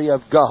glory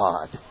of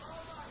God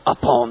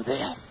upon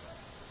them.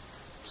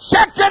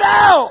 Check it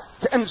out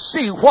and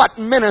see what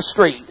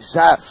ministries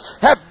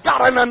have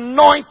got an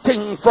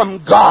anointing from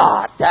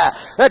God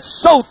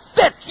that's so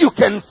thick you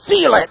can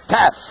feel it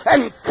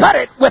and cut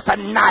it with a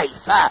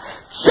knife.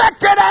 Check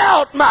it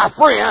out, my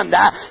friend.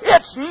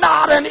 It's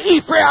not an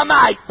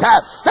Ephraimite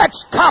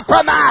that's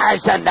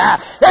compromising.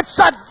 It's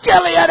a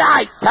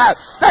Gileadite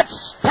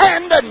that's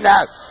standing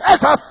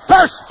as a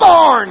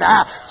firstborn,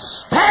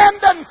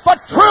 standing for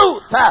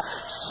truth,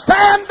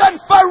 standing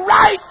for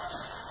right.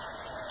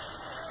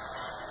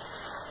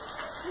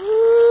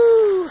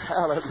 Woo,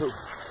 hallelujah.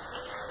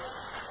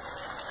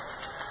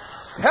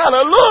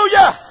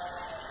 Hallelujah.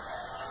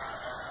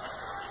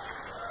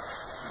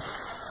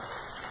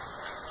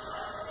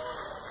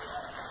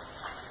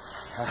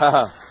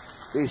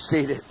 Be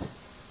seated.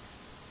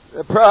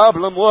 The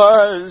problem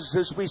was,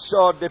 as we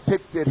saw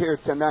depicted here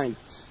tonight,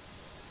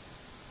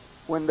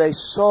 when they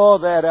saw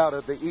that out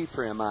of the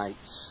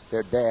Ephraimites,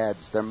 their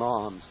dads, their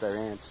moms, their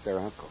aunts, their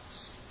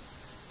uncles,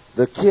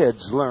 the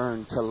kids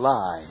learned to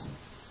lie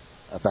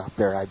about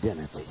their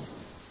identity.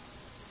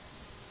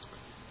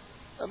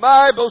 The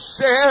Bible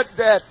said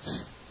that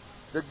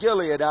the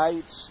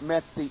Gileadites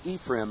met the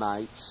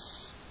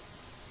Ephraimites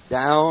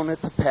down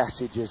at the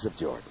passages of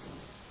Jordan.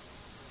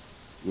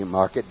 You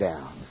mark it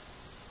down.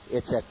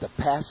 It's at the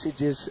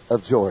passages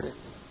of Jordan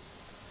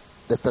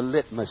that the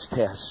litmus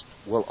test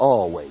will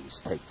always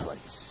take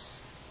place.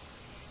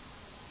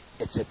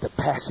 It's at the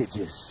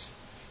passages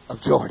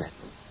of Jordan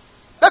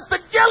that the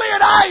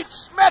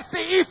Gileadites met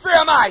the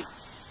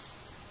Ephraimites.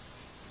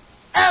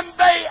 And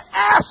they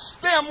asked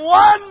them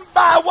one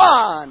by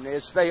one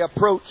as they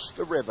approached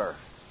the river,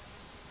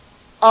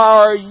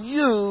 "Are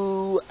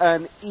you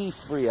an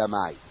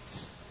Ephraimite?"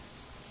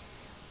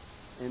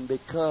 And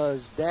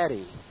because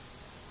Daddy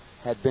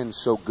had been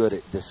so good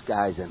at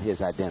disguising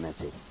his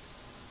identity,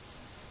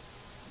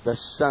 the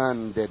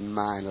son didn't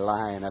mind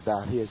lying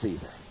about his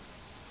either.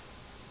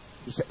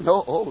 He said,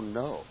 "No, oh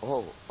no,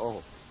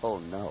 oh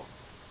no.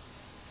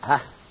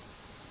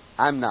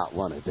 I'm not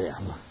one of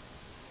them.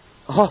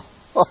 Oh,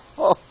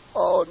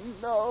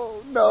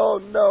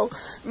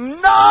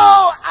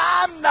 no,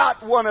 I'm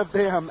not one of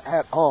them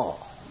at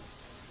all."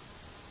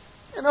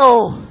 You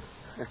know,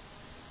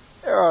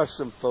 there are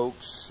some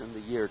folks in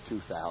the year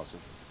 2000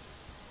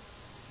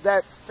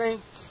 that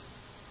think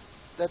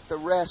that the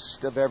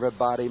rest of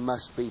everybody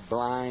must be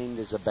blind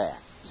as a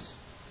bat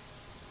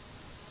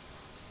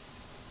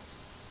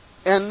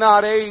and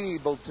not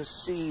able to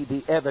see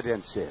the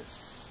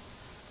evidences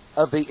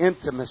of the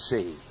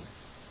intimacy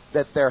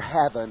that they're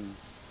having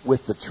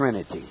with the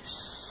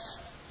Trinities.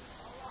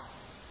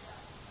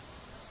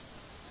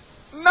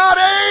 Not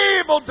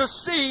able to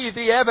see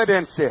the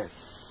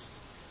evidences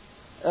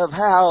of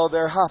how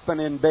they're hopping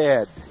in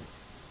bed,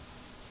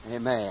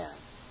 amen,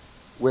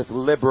 with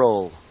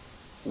liberal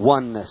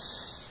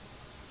oneness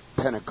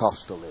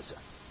Pentecostalism.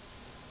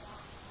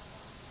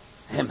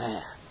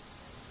 Amen.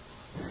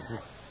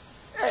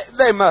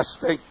 They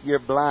must think you're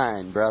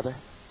blind, brother.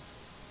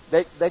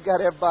 They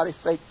got everybody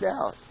faked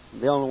out.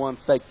 The only one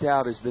faked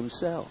out is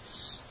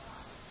themselves.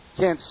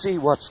 Can't see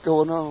what's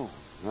going on.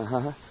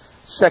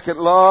 Second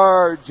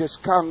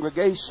largest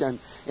congregation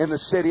in the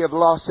city of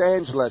Los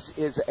Angeles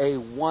is a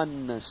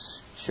oneness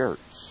church.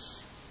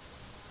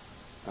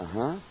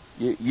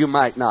 You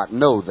might not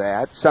know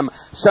that. Some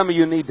of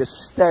you need to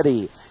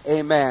study,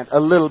 amen, a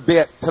little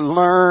bit to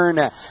learn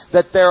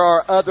that there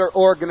are other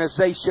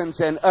organizations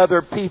and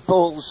other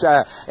peoples,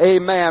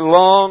 amen,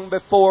 long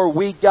before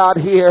we got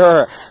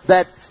here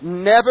that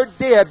never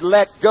did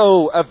let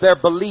go of their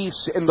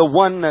beliefs in the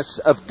oneness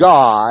of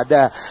God,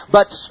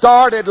 but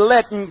started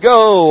letting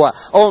go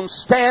on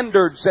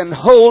standards and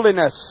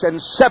holiness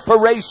and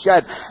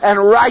separation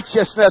and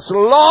righteousness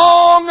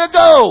long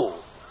ago.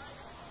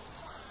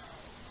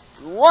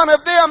 One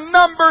of them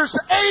numbers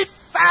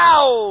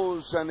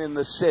 8,000 in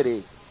the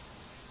city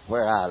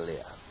where I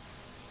live.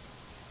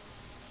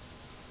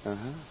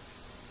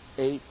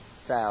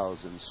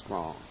 8,000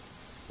 strong.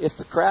 If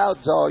the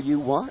crowd's all you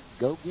want,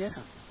 go get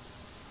them.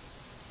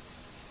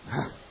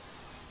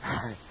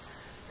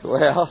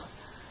 Well,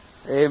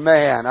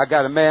 amen. I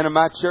got a man in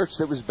my church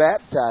that was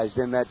baptized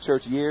in that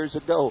church years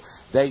ago.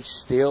 They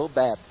still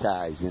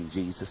baptize in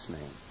Jesus'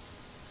 name.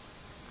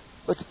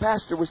 But the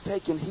pastor was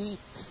taking heat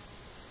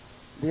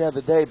the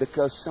other day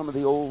because some of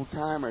the old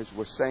timers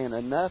were saying,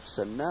 "Enough's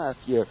enough.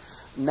 You're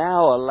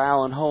now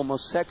allowing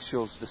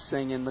homosexuals to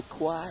sing in the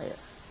choir."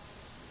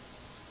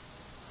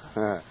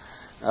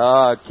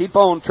 Keep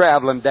on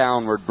traveling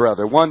downward,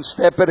 brother. One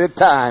step at a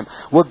time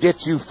will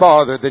get you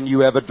farther than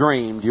you ever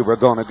dreamed you were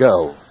going to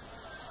go.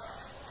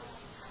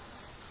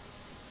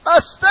 I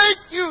think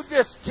you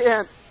just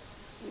can't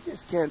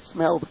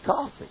smell the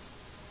coffee.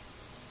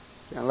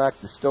 Kind of like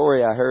the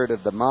story I heard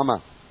of the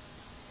mama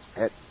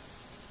that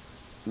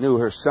knew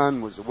her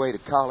son was away to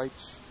college.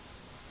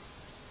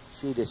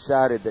 She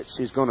decided that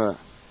she's going to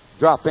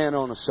drop in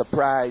on a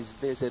surprise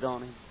visit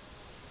on him.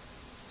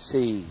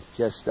 See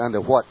just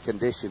under what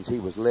conditions he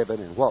was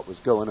living and what was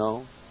going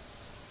on.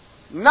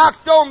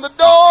 Knocked on the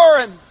door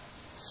and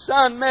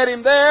son met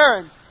him there,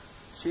 and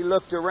she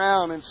looked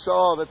around and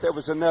saw that there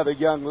was another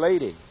young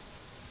lady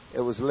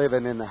that was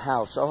living in the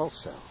house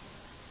also.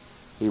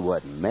 He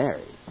wasn't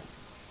married.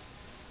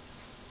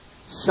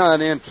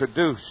 Son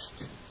introduced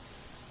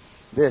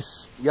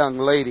this young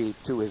lady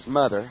to his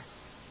mother.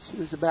 She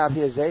was about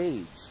his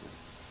age.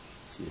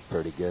 She was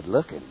pretty good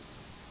looking.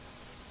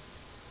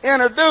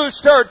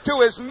 Introduced her to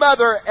his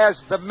mother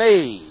as the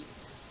maid.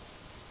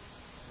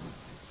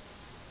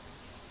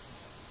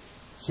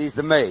 "She's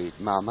the maid,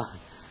 Mama."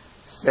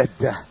 Said,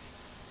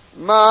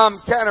 Mom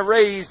kind of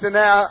raised an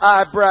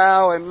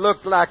eyebrow and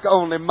looked like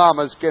only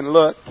mamas can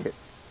look.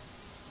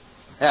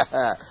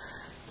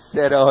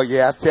 Said, "Oh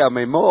yeah, tell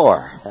me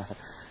more."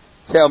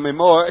 Tell me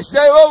more.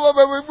 Say, "Oh,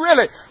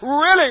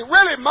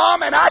 really,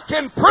 Mom, and I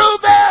can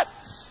prove that.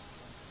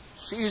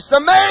 She's the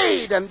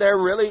maid, and there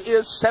really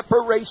is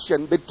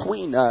separation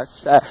between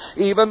us,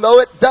 even though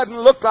it doesn't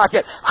look like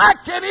it. I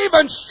can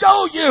even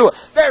show you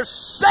there's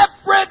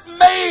separate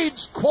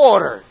maids'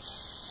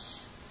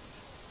 quarters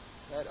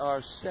that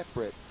are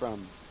separate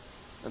from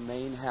the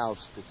main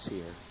house that's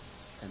here,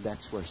 and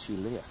that's where she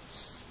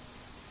lives.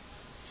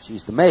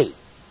 She's the maid.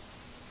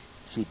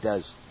 She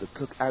does the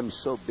cook. I'm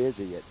so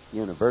busy at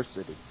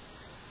university,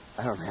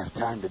 I don't have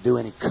time to do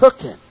any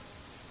cooking.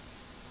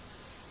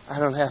 I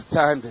don't have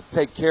time to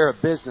take care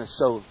of business,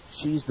 so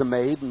she's the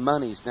maid, and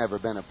money's never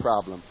been a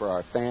problem for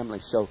our family,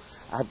 so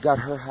I've got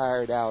her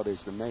hired out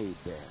as the maid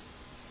there."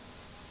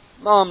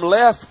 Mom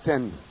left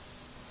and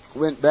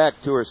went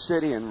back to her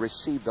city and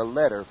received a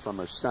letter from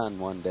her son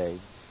one day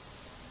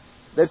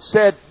that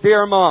said,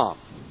 "Dear Mom,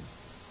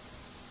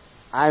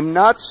 I'm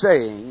not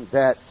saying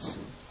that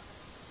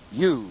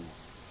you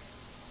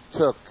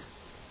took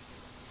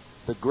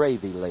the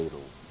gravy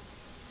ladle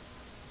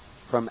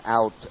from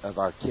out of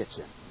our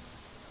kitchen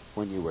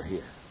when you were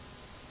here.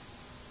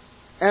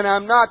 And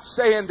I'm not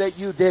saying that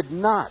you did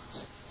not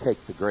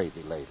take the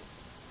gravy ladle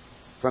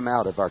from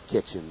out of our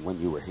kitchen when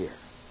you were here.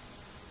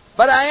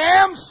 But I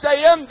am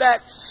saying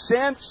that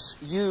since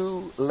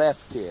you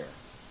left here,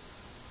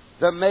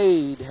 the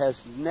maid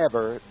has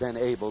never been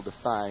able to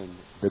find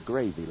the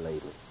gravy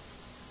ladle.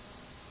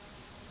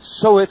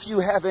 So if you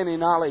have any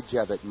knowledge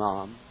of it,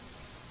 Mom,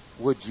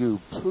 would you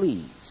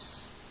please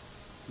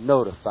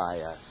notify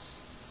us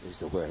as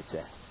to where it's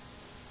at?"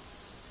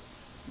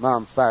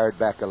 Mom fired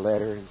back a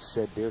letter and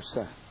said, "Dear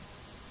son,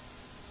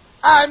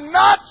 I'm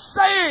not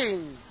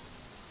saying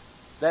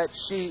that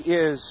she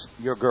is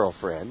your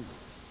girlfriend.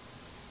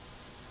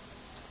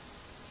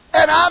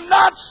 And I'm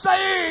not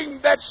saying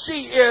that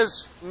she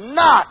is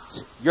not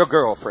your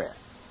girlfriend.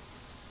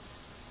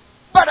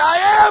 But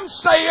I am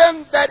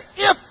saying that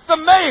if the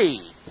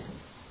maid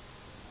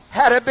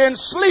had been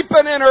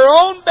sleeping in her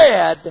own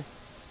bed,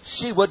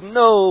 she would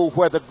know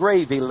where the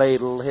gravy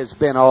ladle has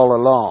been all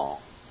along."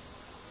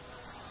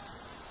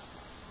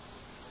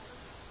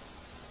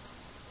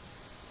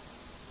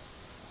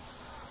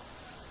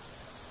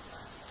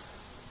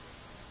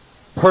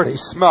 Pretty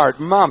smart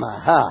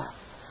mama, huh?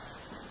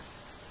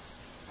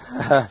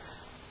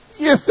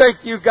 You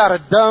think you got a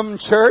dumb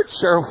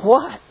church or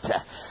what?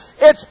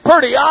 It's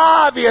pretty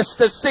obvious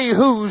to see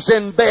who's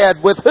in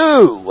bed with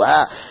who.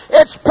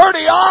 It's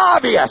pretty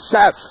obvious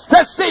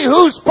to see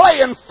who's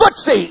playing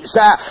footsies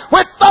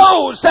with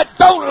those that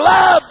don't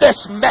love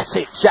this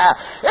message.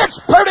 It's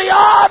pretty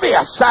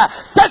obvious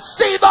to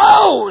see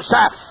those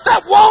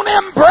that won't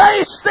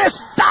embrace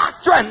this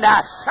doctrine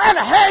and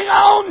hang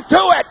on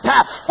to it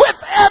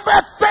with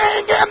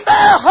everything in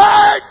their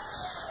hearts.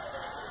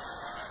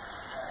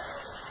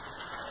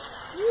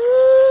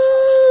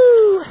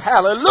 Woo!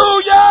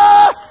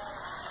 Hallelujah!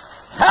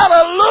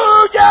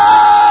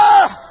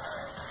 Hallelujah!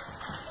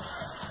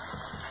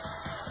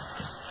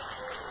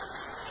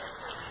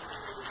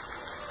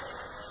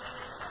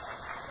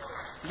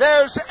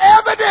 There's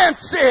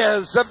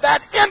evidences of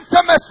that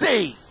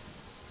intimacy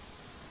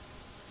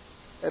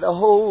that a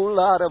whole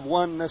lot of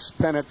oneness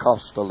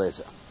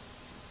Pentecostalism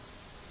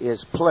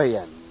is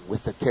playing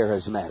with the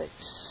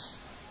charismatics.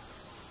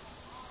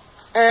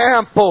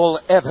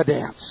 Ample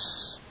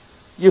evidence.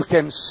 You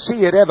can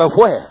see it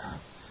everywhere.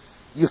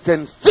 You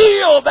can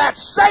feel that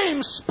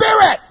same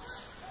spirit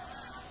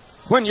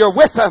when you're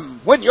with them,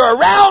 when you're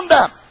around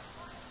them.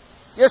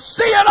 You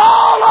see it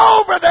all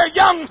over their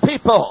young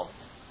people.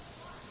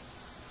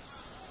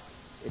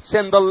 It's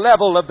in the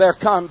level of their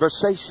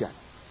conversation.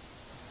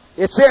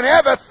 It's in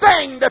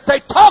everything that they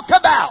talk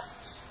about.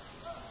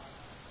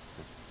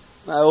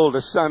 My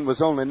oldest son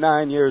was only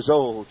 9 years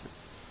old.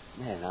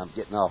 Man, I'm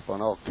getting off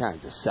on all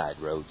kinds of side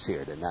roads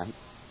here tonight.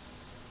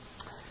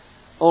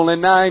 Only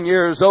 9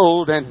 years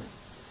old, and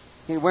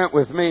he went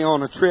with me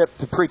on a trip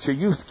to preach a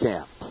youth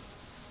camp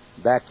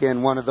back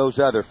in one of those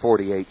other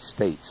 48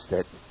 states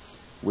that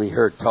we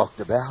heard talked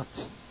about.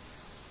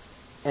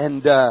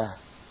 And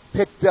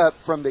picked up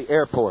from the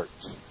airport.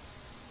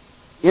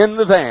 In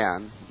the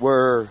van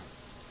were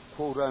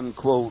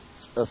quote-unquote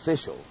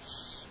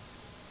officials.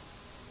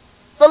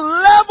 The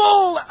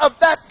level of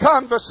that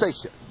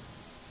conversation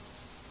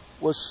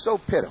was so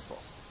pitiful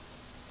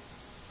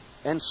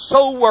and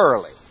so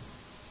worldly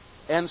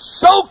and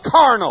so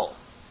carnal,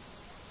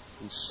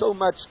 and so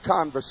much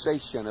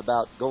conversation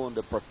about going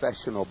to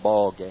professional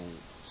ball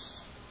games,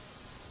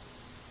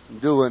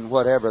 doing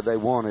whatever they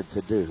wanted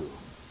to do,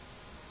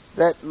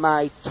 that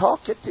my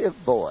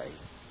talkative boy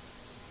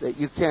that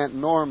you can't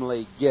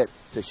normally get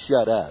to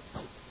shut up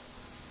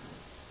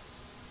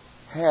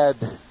had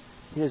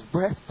his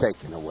breath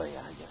taken away,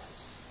 I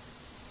guess.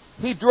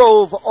 He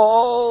drove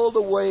all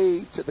the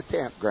way to the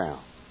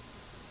campground.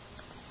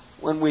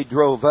 When we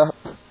drove up,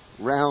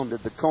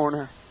 rounded the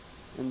corner,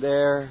 and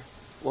there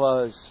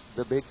was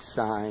the big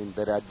sign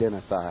that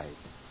identified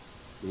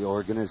the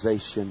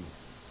organization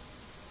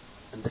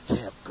and the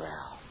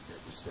campground that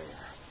was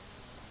there.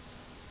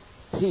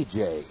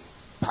 PJ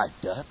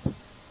piped up,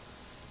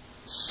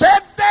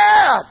 said,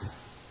 "Dad,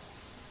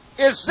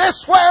 is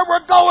this where we're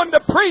going to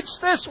preach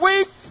this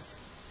week?"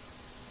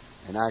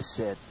 And I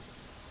said,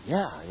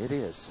 "Yeah, it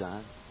is,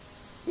 son."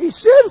 He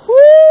said,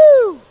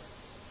 "Whoo!"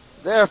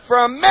 There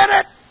for a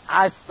minute,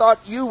 I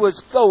thought you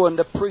was going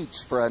to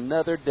preach for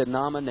another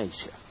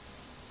denomination.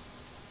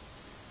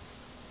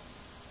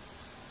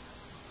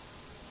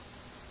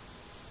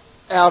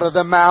 Out of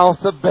the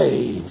mouth of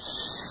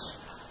babes.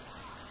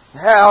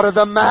 Out of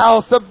the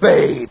mouth of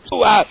babes.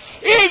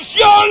 Is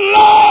your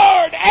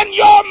Lord and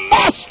your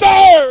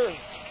Master.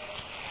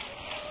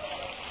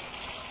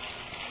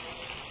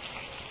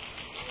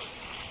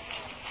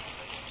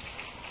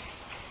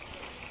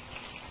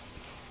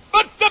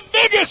 But the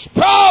biggest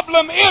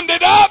problem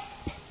ended up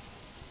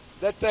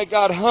that they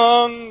got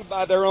hung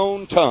by their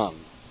own tongue.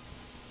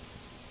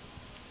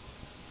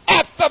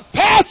 At the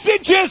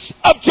passages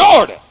of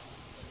Jordan,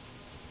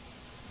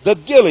 the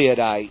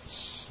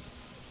Gileadites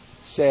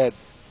said,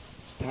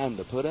 it's time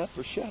to put up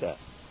or shut up.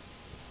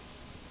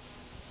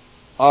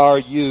 Are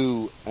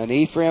you an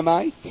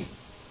Ephraimite?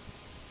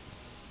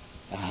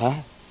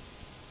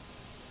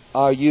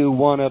 Are you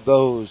one of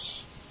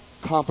those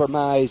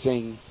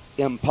compromising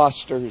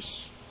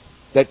imposters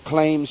that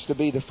claims to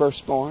be the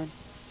firstborn?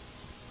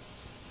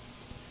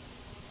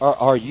 Or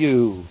are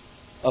you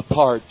a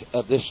part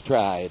of this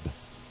tribe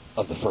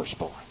of the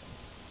firstborn?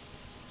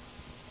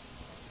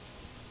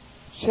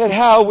 Said,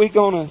 how are we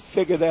going to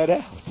figure that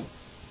out?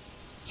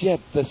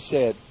 Jephthah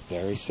said,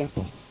 very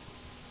simple.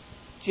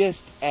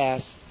 Just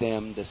ask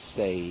them to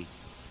say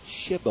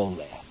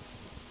Shibboleth.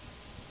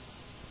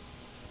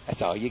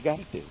 That's all you got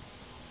to do.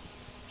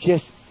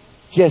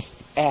 Just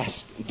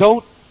ask.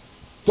 Don't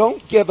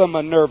give them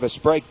a nervous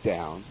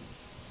breakdown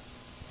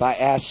by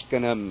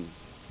asking them,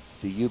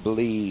 do you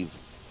believe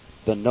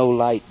the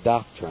no-light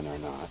doctrine or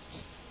not?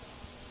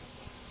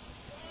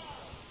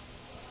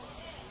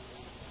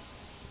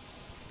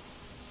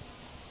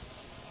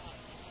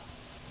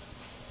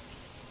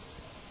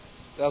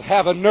 They'll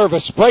have a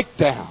nervous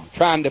breakdown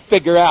trying to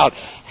figure out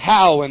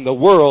how in the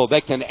world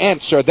they can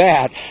answer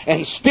that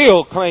and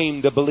still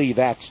claim to believe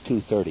Acts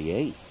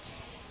 2:38.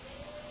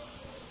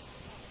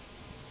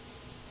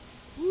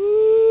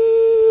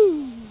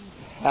 Woo!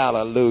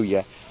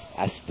 Hallelujah.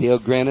 I'm still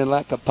grinning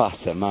like a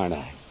possum, aren't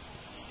I?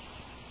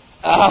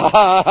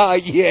 Ah,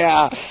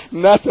 yeah.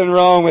 Nothing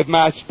wrong with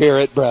my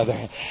spirit,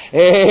 brother.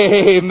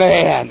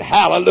 Amen.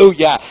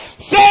 Hallelujah.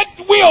 Said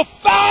we'll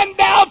find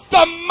out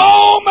the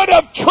moment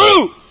of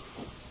truth.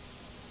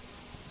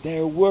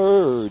 Their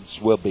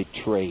words will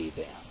betray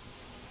them.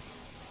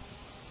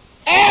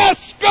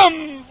 Ask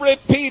them.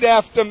 Repeat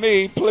after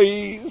me,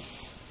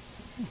 please.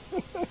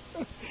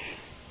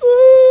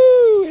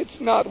 Ooh,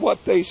 it's not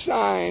what they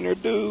sign or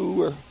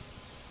do or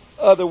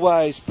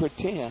otherwise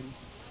pretend.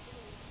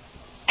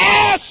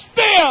 Ask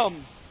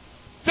them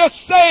to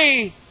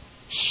say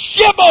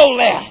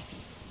Shibboleth.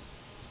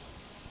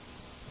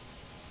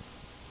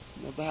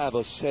 The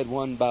Bible said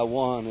one by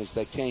one as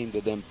they came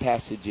to them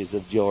passages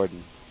of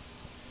Jordan,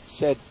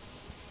 said,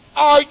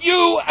 are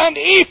you an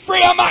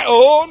Ephraimite?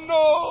 Oh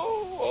no.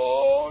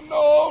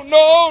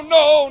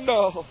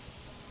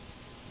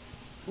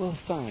 Well,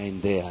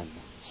 fine then.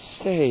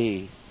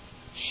 Say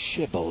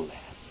Shibboleth.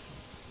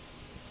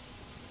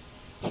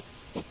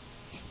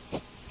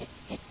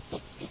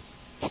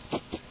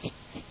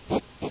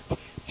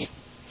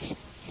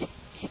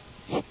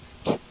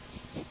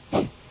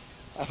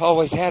 I've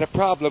always had a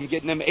problem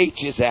getting them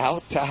H's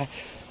out.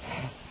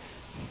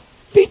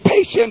 Be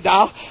patient.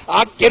 I'll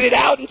get it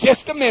out in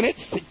just a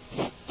minute.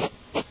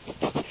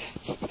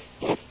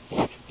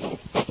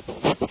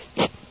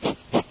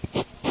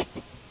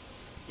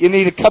 You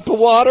need a cup of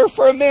water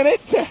for a minute?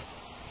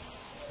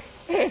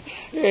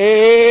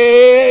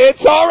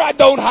 It's all right.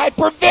 Don't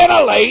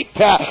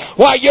hyperventilate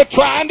while you're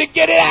trying to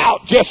get it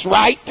out just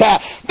right.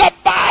 The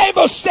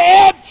Bible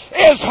said,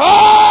 as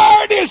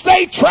hard as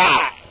they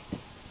tried,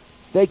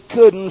 they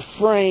couldn't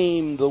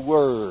frame the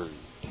word.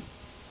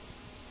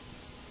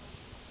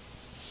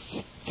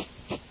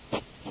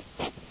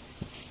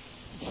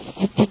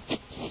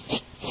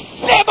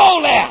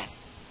 Shibboleth.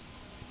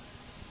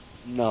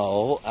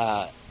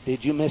 No,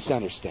 did you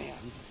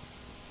misunderstand?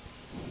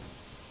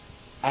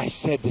 I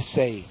said to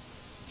say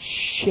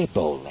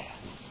Shibboleth.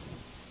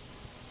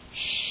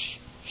 Shh.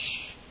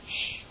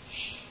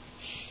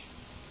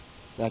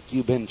 Like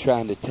you've been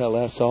trying to tell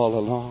us all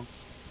along.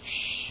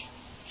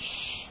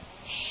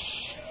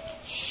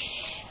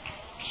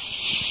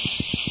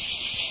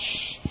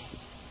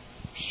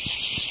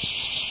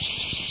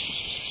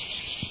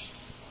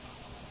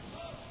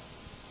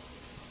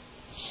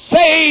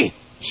 Say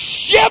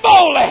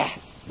Shibboleth.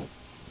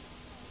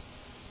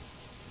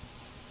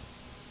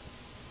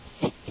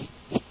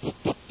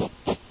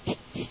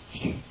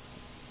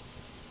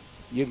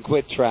 You can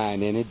quit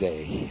trying any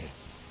day.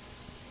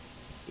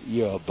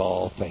 You're a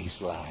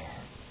bald-faced liar.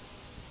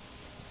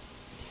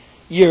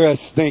 You're a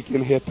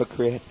stinking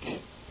hypocrite.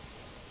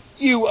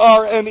 You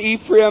are an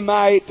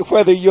Ephraimite,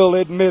 whether you'll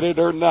admit it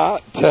or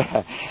not.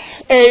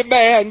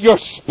 Amen. Your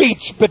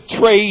speech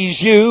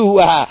betrays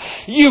you.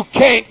 You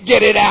can't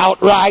get it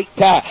out right.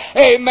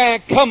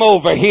 Amen. Come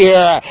over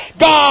here.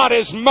 God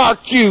has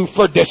marked you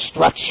for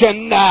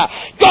destruction.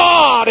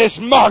 God has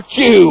marked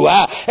you.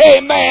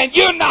 Amen.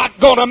 You're not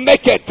going to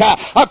make it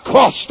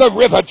across the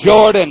River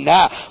Jordan.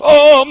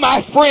 Oh,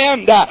 my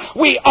friend,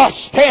 we are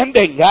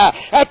standing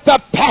at the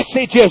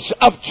passages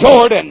of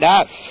Jordan.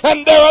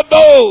 And there are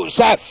those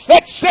that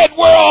said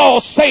we're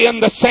all saying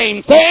the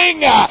same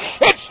thing.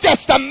 It's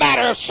just a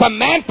matter of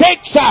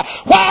semantics.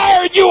 Why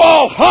are you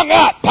all hung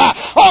up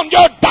on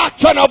your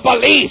doctrinal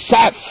beliefs?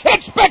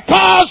 It's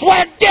because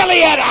we're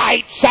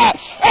Gileadites.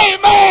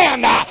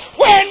 Amen.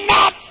 We're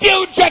not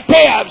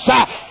fugitives.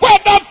 We're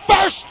the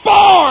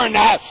firstborn.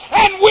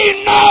 And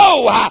we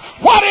know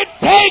what it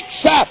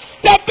takes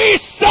to be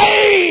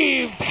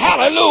saved.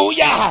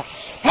 Hallelujah!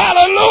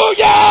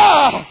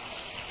 Hallelujah!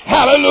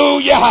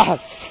 Hallelujah!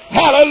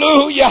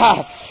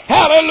 Hallelujah!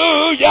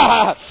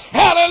 Hallelujah!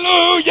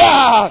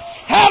 Hallelujah!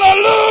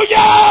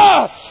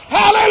 Hallelujah!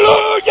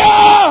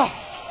 Hallelujah!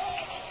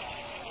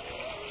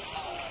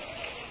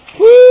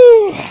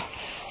 Woo!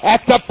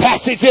 At the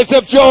passages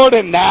of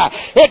Jordan,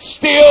 it's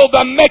still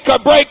the make or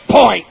break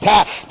point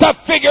to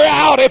figure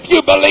out if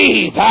you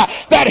believe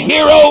that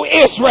hero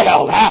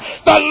Israel,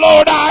 the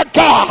Lord our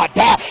God,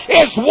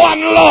 is one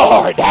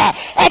Lord.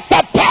 At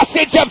the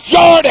passage of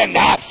Jordan,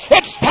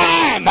 it's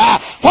time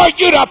for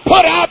you to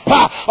put up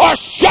or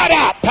shut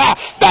up,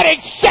 that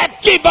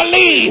except ye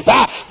believe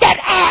that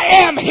I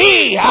am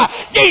He,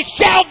 ye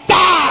shall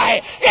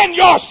die in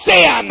your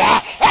sin.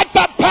 At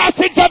the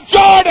passage of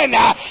Jordan,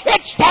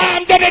 it's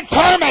time to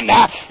determine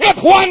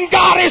if one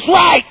God is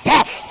right,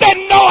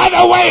 then no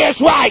other way is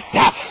right.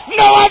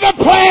 No other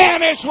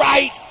plan is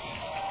right.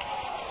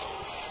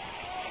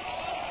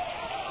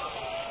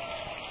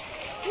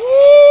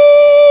 Woo!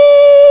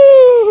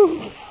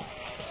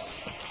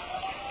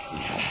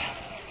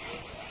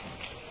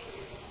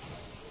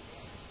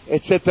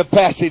 It's at the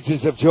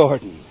passages of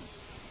Jordan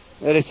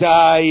that it's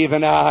I,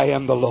 even I,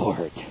 am the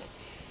Lord.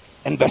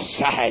 And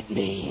beside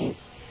me,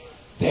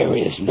 there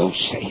is no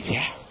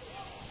Savior.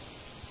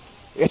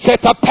 It's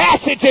at the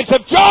passages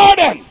of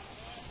Jordan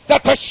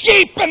that the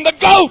sheep and the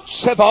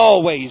goats have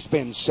always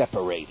been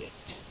separated.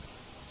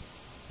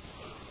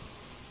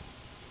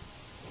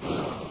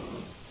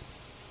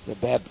 The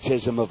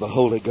baptism of the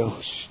Holy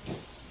Ghost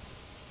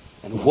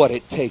and what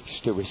it takes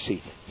to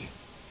receive it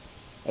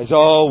has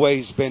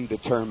always been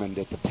determined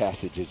at the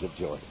passages of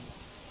Jordan.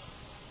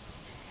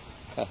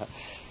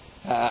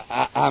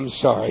 I'm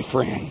sorry,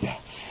 friend.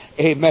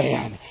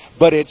 Amen.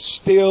 But it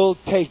still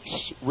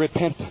takes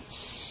repentance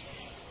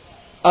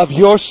of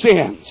your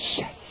sins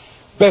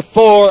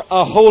before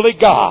a holy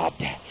God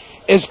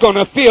is going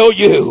to fill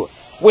you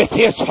with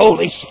His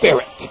Holy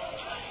Spirit.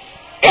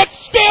 It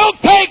still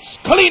takes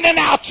cleaning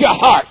out your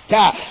heart,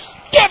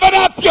 giving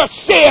up your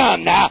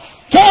sin,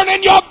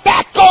 turning your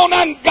back on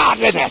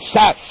ungodliness.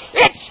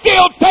 It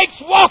still takes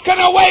walking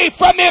away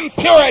from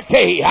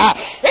impurity.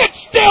 It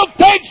still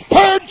takes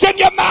purging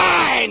your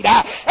mind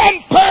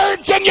and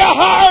purging your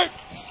heart.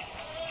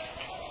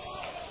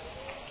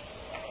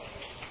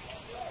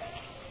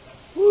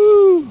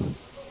 Woo.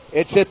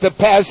 It's at the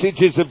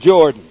passages of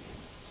Jordan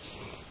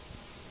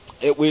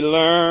that we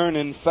learn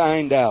and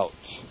find out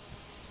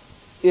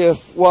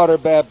if water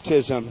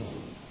baptism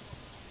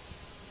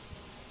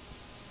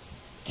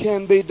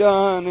can be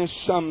done, as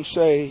some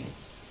say,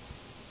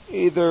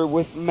 either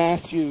with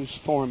Matthew's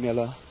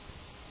formula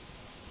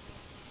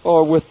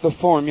or with the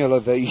formula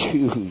they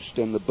used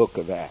in the book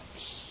of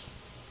Acts.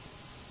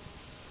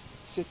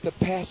 It's at the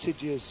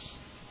passages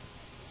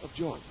of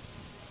Jordan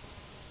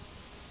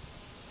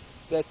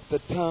that the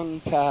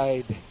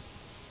tongue-tied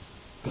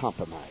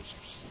compromisers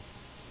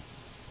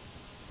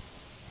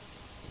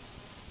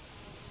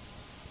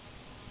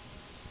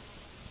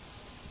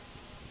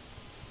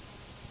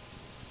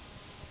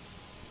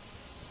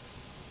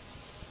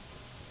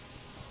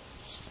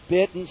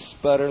spit and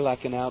sputter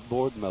like an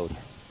outboard motor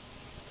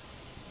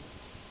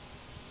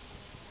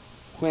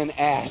when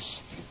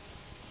asked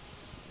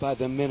by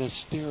the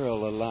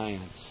ministerial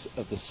alliance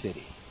of the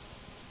city,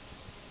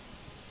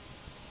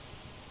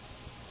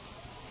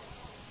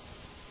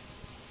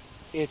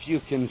 if you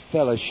can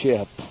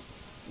fellowship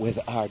with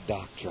our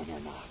doctrine or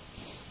not.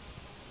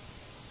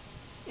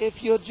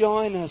 If you'll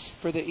join us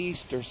for the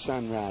Easter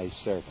sunrise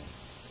service.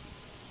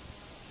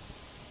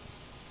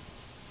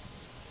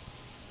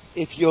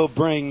 If you'll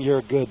bring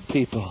your good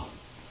people.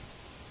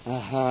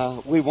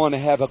 We want to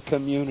have a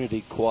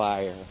community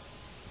choir.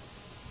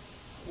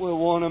 We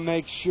want to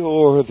make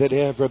sure that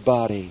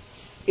everybody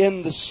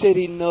in the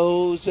city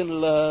knows and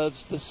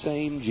loves the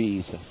same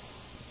Jesus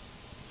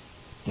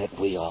that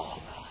we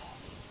all love.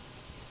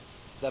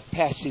 The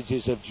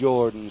passages of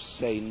Jordan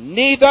say,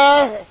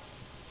 neither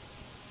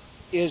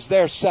is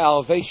there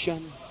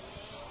salvation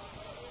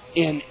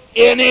in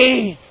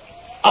any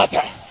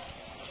other.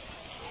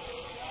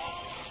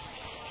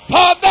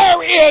 For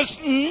there is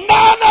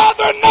none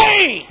other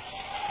name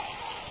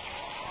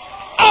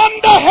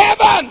under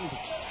heaven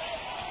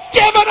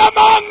given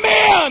among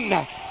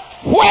men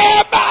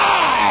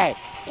whereby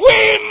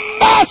we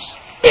must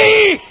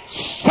be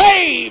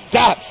saved.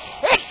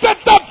 It's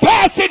at the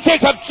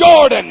passages of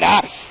Jordan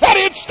that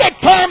it's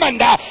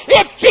determined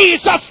if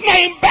Jesus'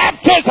 name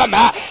baptism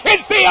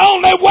is the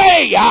only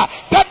way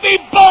to be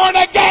born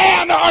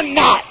again or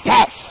not.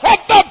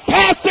 At the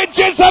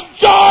passages of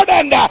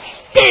Jordan,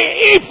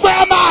 the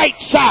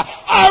Ephraimites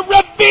are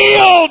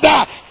revealed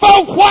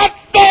for what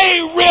they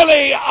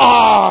really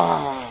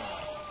are.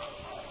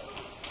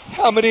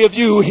 How many of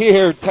you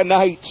here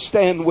tonight,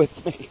 stand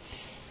with me?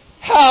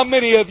 How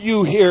many of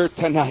you here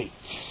tonight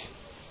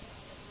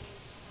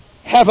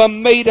have a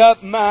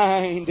made-up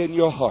mind in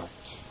your heart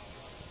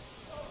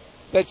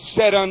that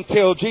said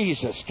until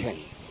Jesus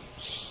came,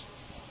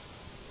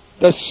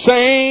 the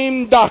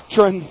same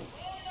doctrine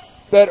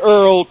that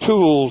Earl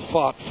Toole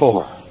fought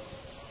for,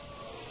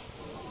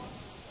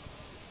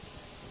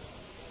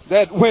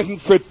 that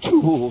Winfred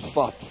Toole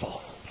fought for,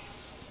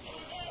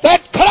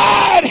 that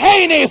Clyde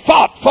Haney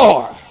fought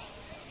for.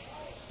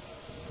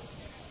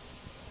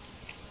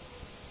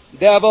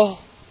 Devil,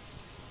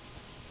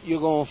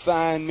 you're going to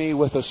find me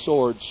with a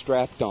sword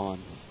strapped on,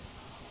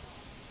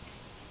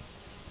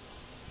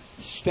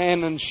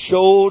 standing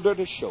shoulder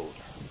to shoulder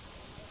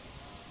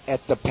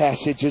at the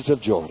passages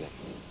of Jordan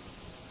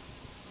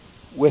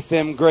with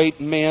them great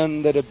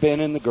men that have been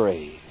in the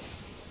grave.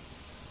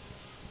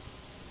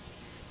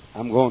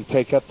 I'm going to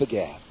take up the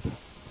gap,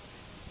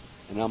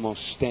 and I'm going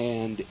to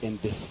stand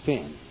and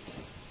defend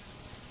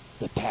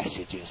the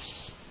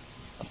passages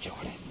of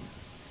Jordan.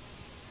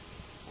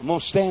 I'm going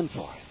to stand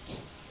for it.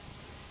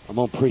 I'm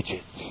going to preach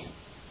it.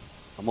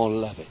 I'm going to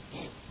love it.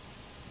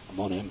 I'm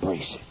going to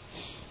embrace it.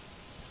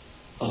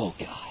 Oh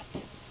God,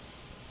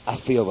 I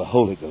feel the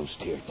Holy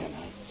Ghost here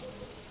tonight.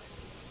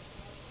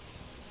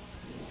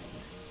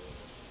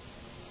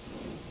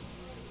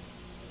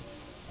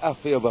 I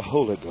feel the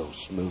Holy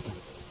Ghost moving.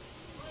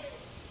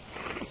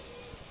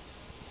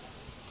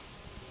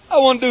 I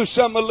want to do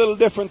something a little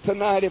different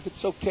tonight, if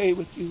it's okay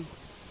with you.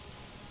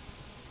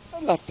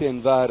 I'd like to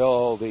invite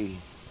all the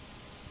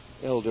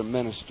elder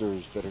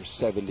ministers that are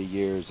 70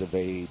 years of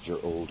age or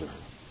older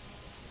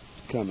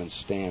to come and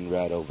stand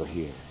right over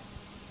here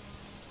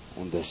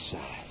on this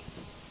side.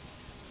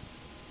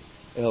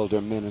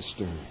 Elder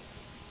minister,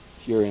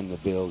 if you're in the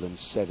building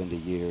 70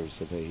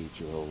 years of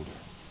age or older,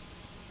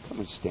 come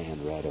and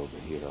stand right over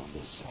here on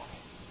this side.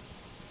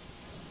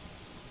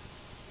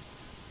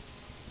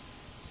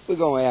 We're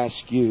going to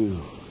ask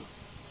you,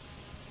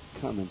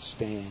 come and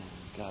stand.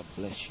 God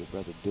bless you,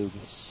 Brother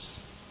Dugas.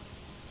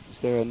 Is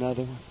there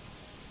another one?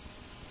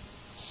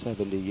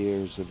 70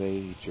 years of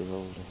age or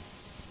older.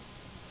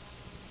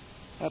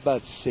 How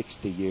about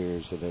 60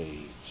 years of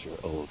age or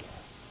older?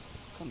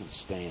 Come and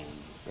stand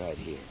right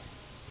here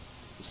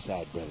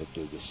beside Brother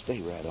Dugas. Stay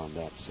right on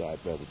that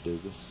side, Brother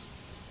Dugas.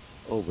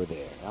 Over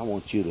there. I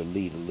want you to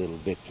lead a little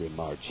victory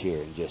march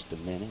here in just a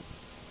minute.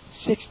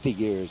 60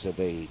 years of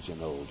age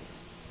and older.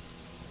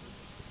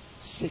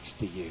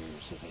 60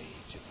 years of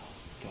age and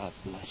older. God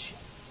bless you.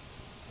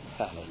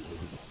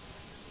 Hallelujah.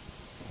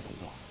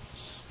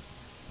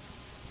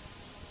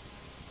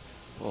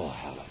 Oh,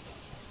 hallelujah.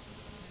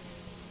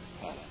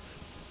 Hallelujah.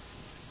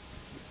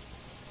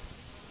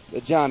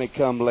 The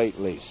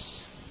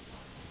Johnny-come-latelys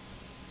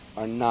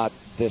are not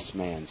this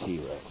man's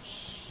heroes.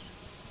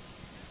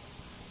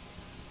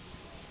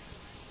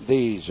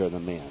 These are the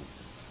men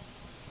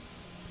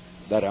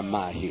that are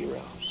my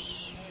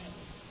heroes.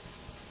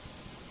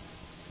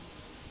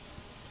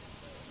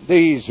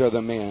 These are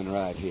the men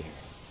right here.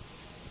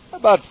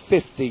 About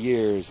 50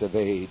 years of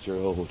age or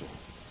older.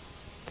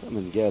 Come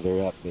and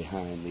gather up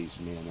behind these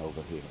men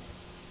over here.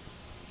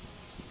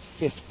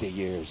 50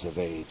 years of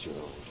age or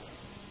older.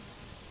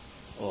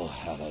 Oh,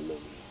 hallelujah.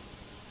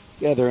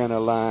 Gather in a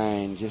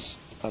line, just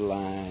a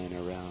line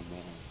around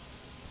them.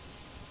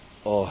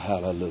 Oh,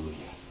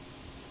 hallelujah.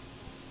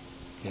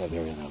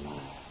 Gather in a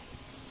line.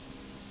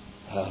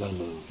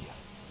 Hallelujah.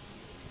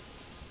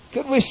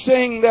 Could we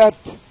sing that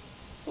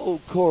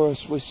old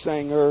chorus we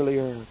sang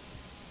earlier?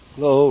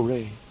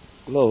 Glory,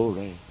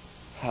 glory,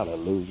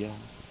 hallelujah.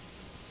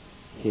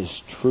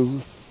 His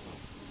truth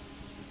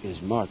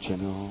is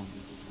marching on.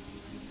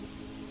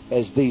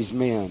 As these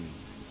men,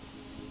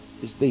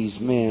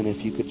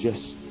 if you could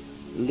just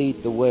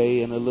lead the way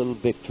in a little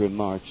victory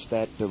march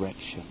that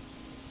direction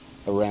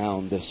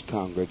around this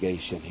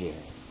congregation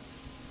here.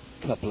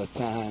 A couple of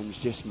times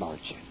just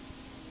marching.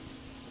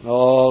 And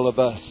all of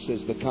us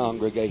as the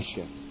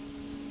congregation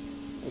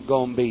are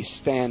going to be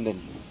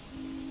standing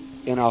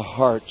in our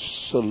hearts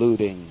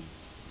saluting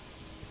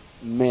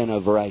men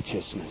of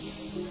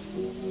righteousness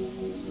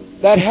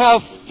that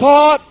have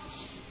fought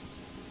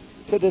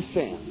to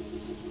defend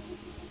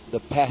the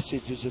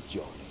passages of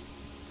Jordan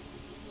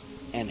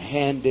and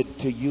handed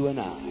to you and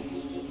I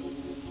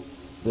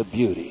the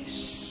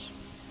beauties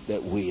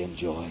that we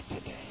enjoy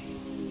today.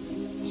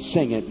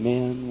 Sing it,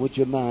 men. Would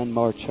you mind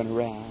marching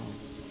around?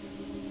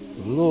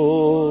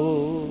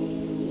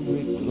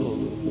 Glory,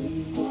 glory.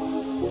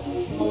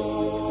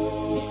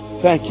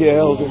 Thank you,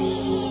 elders.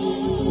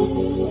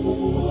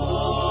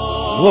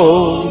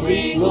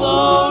 Glory,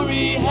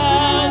 glory,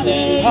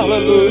 hallelujah.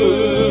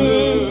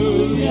 Hallelujah.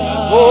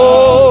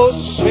 Oh,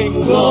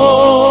 sing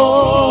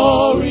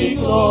glory,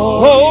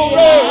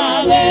 glory,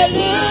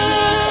 hallelujah.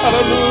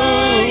 Hallelujah.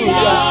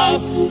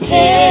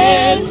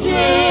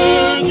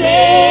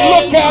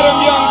 Look at him,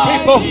 young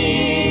people.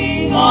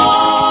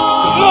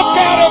 Look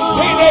at him,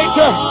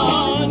 teenager.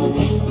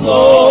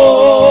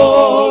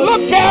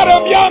 Look at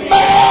him, young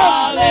man.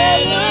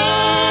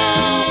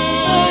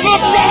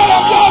 Look at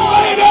him, young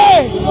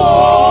lady.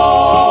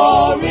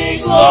 Glory,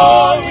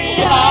 glory,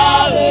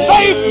 hallelujah.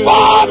 They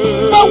fought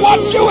for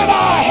what you and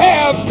I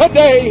have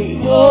today.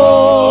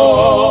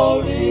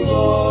 Glory,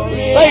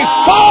 glory, they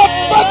fought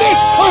for this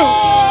truth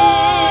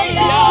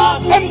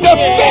and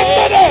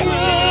defended it.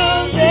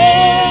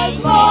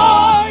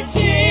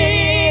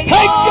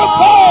 Thank you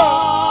for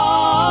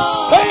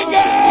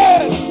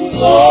singing.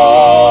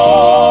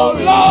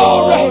 Glory,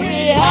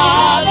 glory,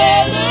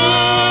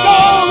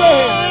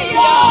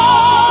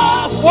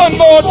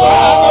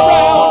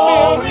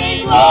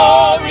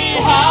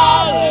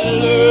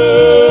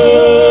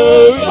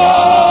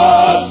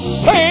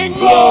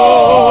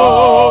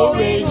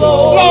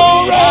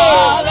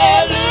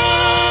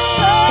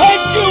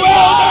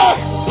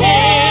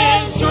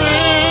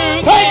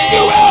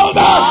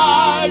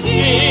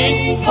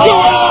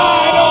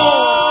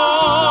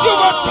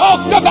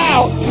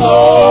 out.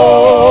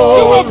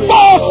 You were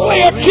falsely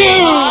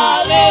accused.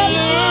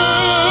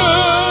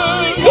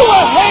 You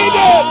were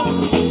hated,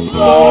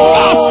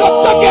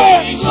 gossiped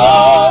against,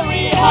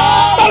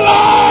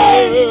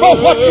 maligned for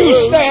what you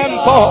stand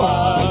for.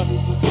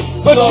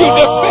 But you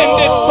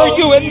defended for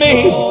you and me.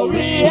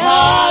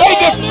 They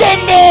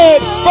defended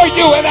for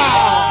you and I.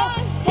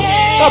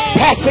 The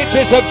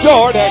passages of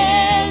Jordan.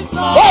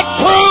 What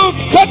truth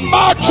could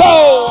march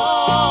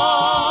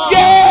on?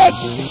 Yes,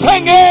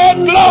 sing it,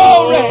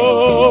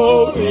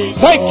 glory.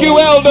 Thank you,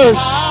 elders.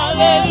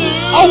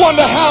 I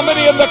wonder how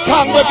many in the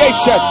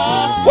congregation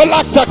would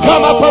like to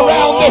come up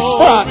around this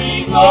front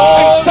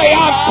and say,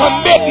 I'm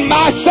committing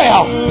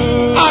myself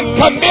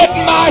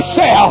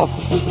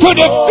to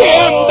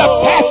defend the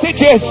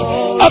passages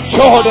of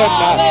Jordan.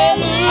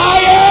 I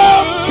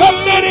am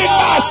committing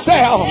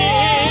myself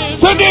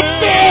to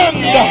defend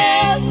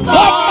what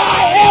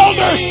my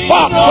elders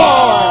fought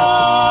for.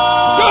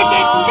 To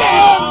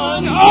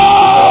defend,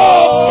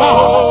 oh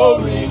God,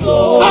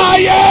 I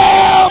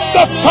am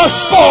the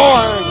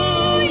firstborn.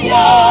 I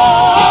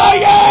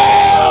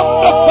am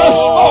the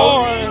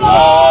firstborn.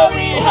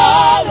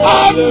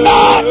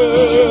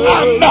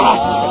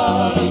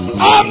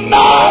 I'm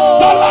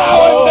not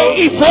allowing the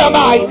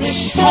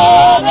Ephraimites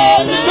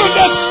to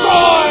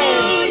destroy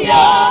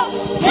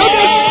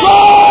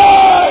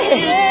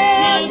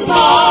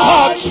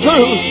God's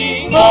truth.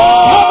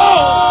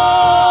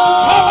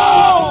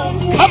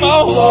 Come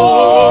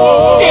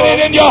on. Get it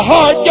in your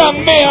heart,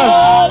 young men.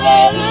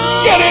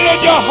 Get it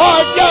in your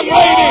heart, young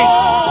ladies.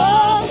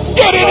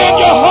 Get it in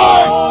your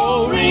heart.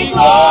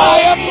 I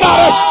am not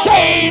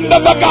ashamed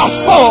of the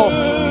gospel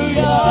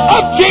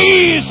of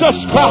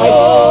Jesus Christ.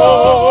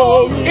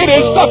 It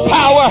is the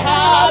power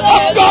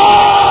of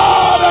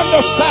God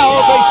unto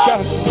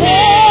salvation.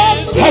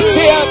 That's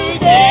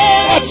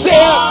it.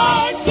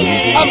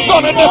 I'm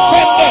going to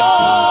defend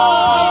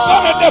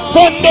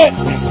it.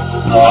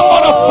 I'm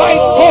going to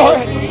fight for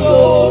it.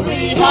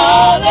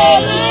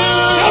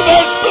 Now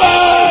there's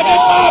blood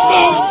in my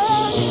boots.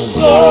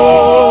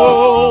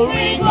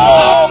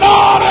 I'm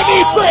not an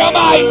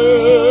Ephraimite.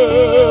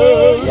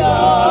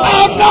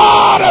 I'm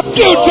not a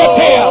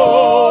fugitive.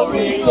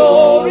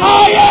 I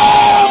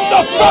am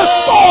the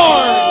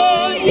firstborn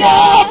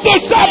of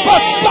this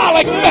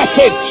apostolic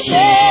message.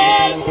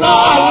 I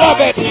love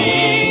it.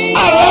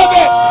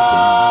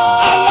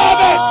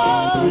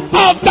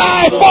 I'll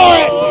die for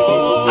it.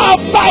 I'll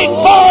fight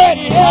for it.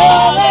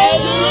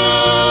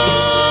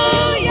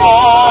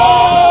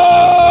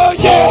 Oh,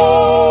 yes.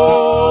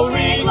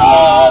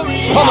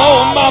 Come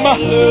on, mama.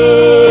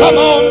 Come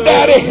on,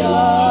 daddy.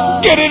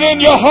 Get it in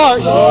your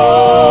heart.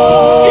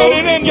 Get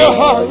it in your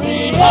heart.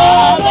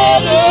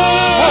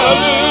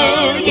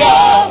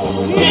 Hallelujah.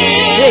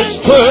 It's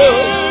true.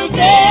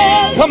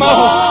 Come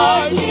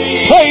on.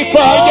 Pray for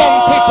our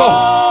young people.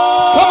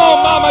 Come on,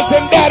 mamas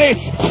and daddies.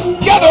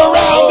 Gather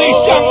around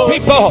these young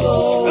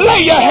people.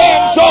 Lay your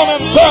hands on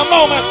them for a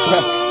moment.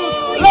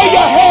 Lay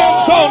your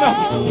hands on them.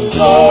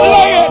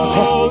 Lay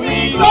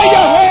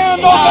your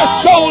hand on their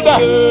shoulder.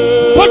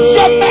 Put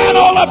your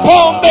mantle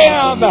upon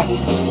them.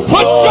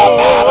 Put your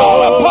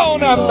mantle upon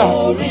them.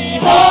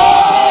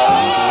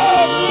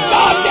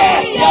 God,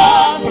 yes.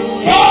 God,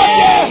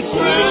 yes.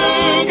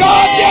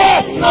 God,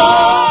 yes.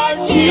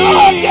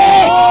 God,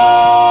 yes.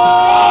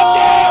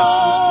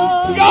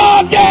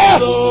 God, yes. God,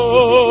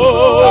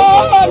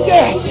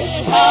 yes.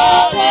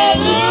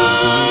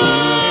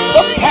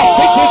 The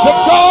passages of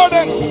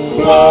Jordan,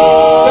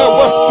 they're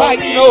worth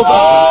fighting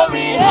over.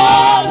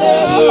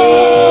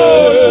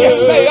 Yes,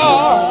 they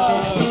are.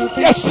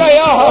 Yes, they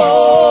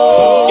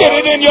are. Get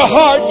it in your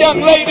heart,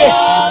 young lady.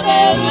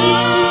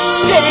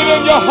 Get it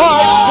in your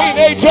heart,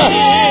 teenager.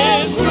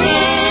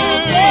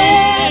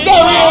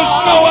 There is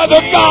no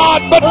other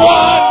God but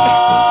one.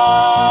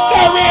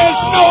 There is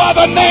no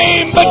other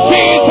name but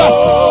Jesus.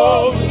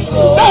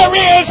 There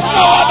is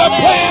no other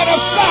plan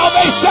of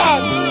salvation.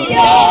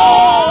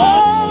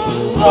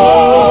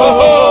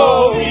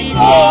 Oh,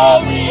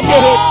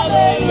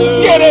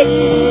 get it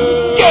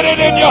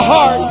in your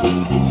heart.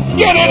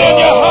 Get it in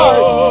your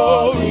heart.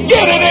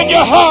 Get it in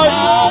your heart.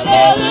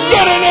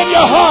 Get it in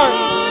your heart.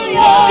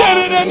 Get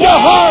it in your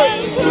heart.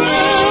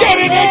 Get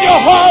it in your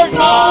heart.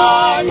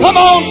 Come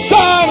on,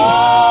 son.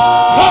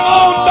 Come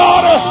on,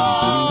 daughter.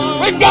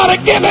 We gotta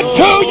give it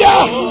to you.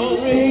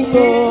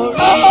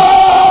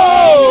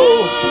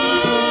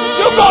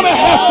 You're gonna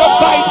have to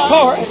fight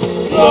for it.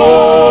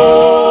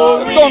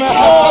 You're gonna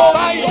have to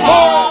fight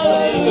for it.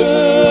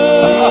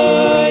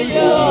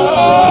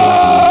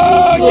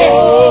 Oh, yes.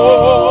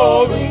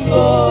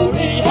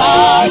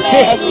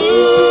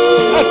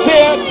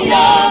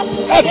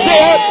 That's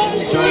it.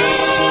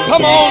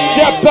 Come on,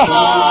 Jephthah.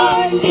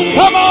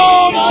 Come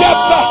on,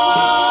 Jephthah.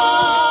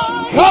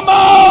 Come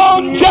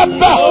on,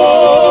 Jephthah.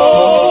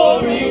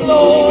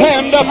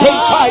 Stand up and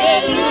fight.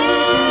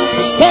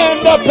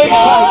 Stand up and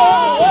fight.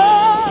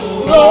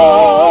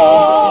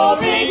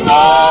 Glory,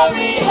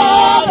 glory,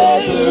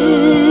 hallelujah.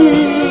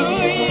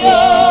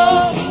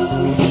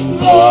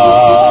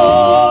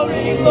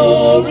 Glory,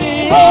 glory,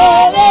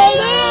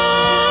 hallelujah.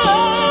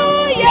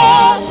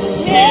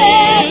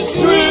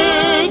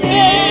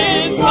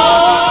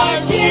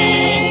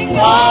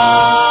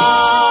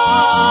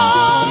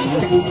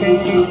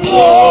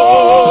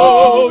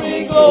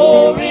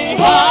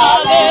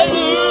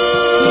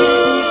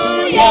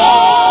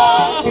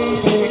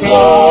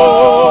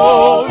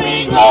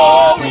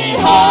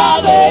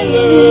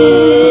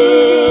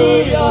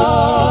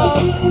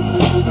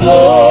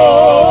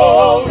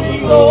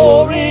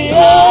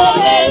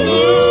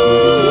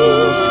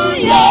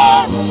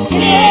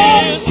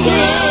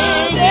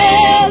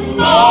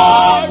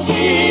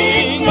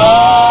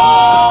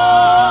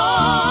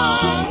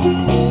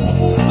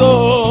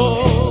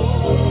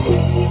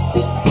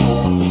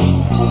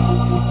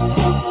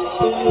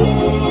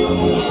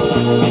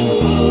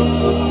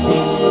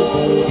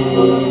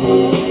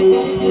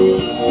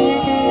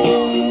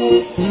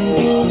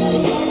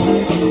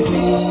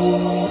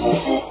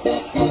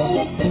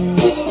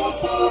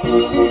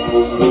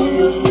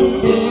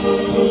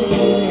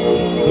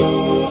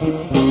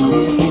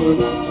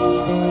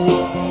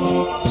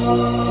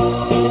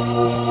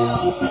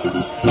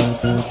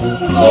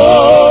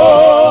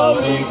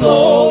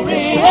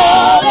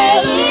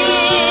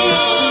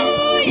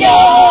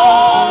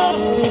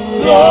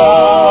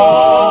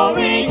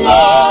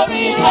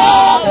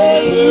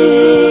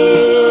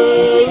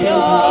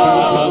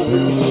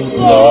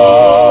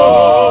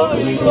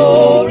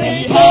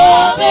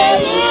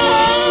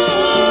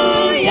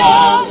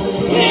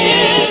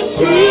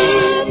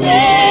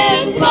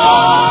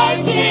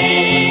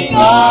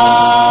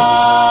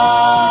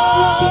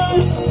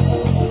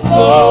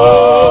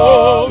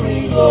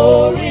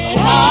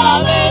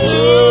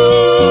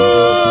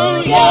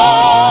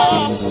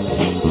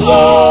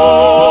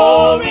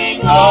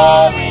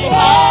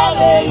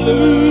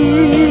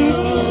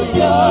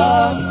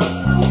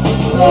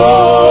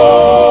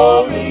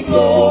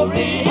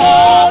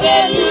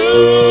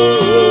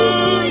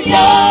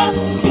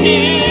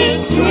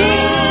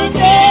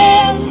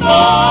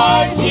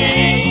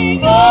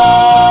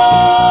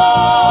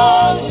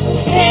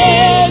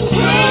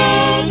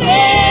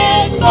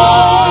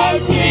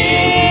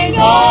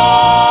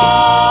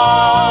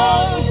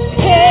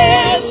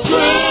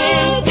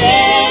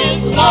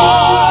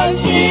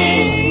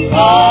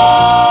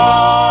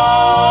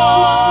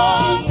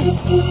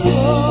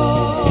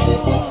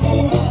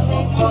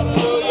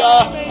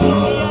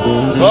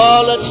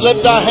 Let's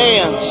lift our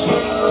hands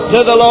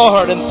to the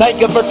Lord and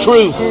thank Him for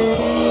truth.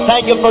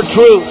 Thank Him for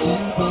truth.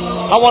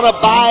 I want to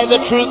buy the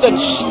truth and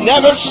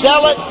never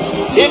sell it.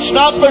 It's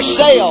not for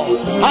sale.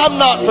 I'm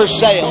not for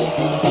sale.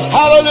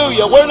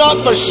 Hallelujah. We're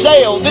not for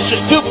sale. This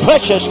is too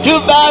precious, too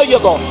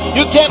valuable.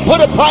 You can't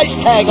put a price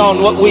tag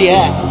on what we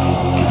have.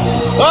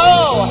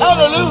 Oh,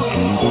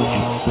 hallelujah.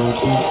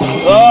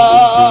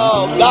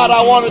 Oh, God,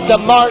 I wanted to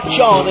march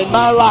on in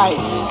my life.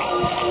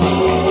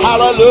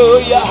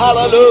 Hallelujah,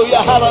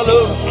 hallelujah,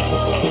 hallelujah.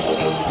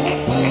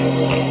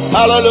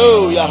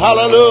 Hallelujah,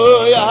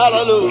 hallelujah,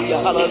 hallelujah,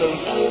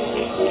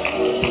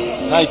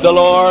 hallelujah. Thank the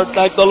Lord,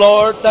 thank the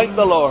Lord, thank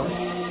the Lord.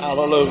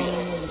 Hallelujah.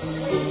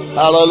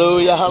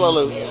 Hallelujah,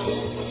 hallelujah.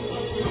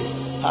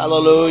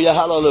 Hallelujah,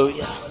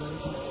 hallelujah.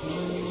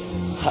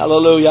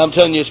 Hallelujah. I'm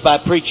telling you, it's by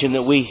preaching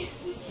that we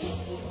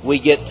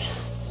get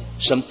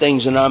some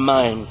things in our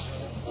minds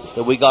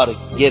that we got to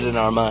get in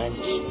our minds.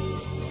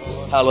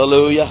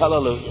 Hallelujah,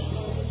 hallelujah.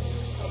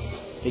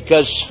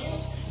 Because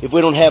if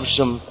we don't have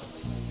some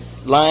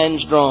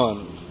lines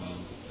drawn,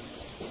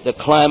 the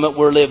climate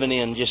we're living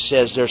in just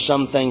says there's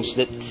some things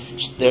that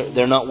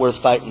they're not worth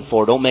fighting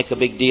for. Don't make a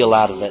big deal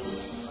out of it.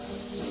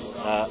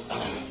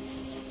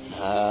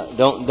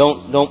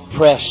 Don't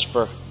press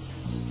for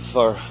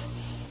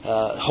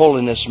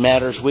holiness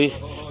matters.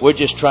 We're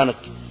just trying to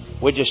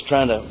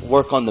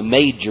work on the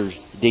major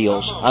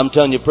deals. I'm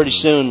telling you, pretty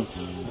soon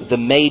the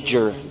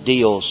major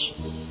deals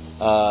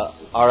are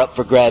up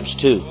for grabs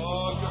too.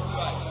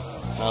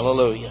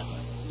 Hallelujah.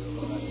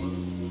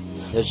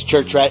 There's a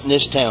church right in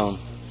this town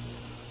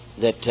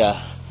that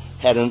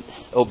had an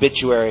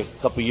obituary a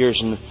couple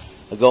years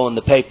ago in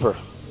the paper,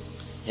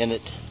 and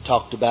it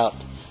talked about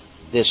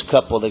this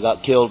couple that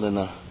got killed in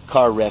a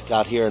car wreck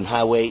out here on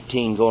Highway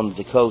 18 going to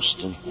the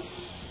coast,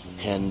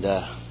 and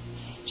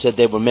said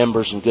they were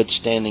members in good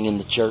standing in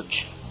the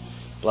church.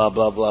 Blah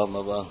blah blah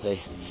blah blah.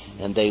 They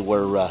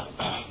were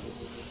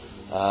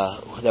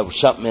there was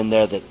something in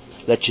there that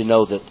let you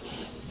know that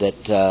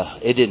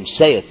it didn't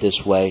say it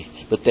this way,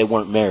 but they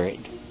weren't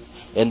married,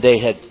 and they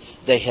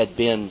had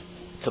been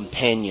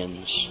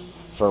companions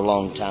for a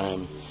long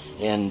time,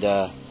 and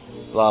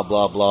blah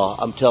blah blah.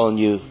 I'm telling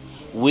you,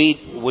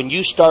 when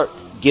you start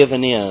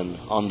giving in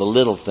on the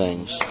little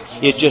things,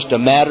 it's just a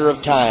matter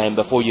of time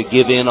before you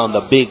give in on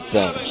the big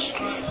things,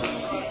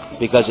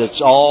 because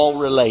it's all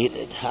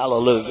related.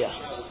 Hallelujah,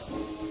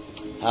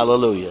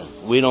 hallelujah.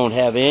 We don't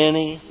have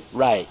any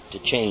right to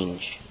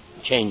change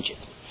it.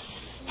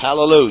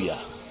 Hallelujah,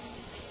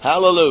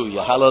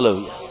 hallelujah,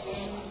 hallelujah,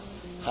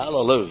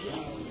 hallelujah.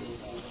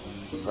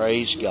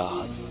 Praise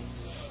God.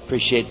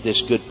 Appreciate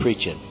this good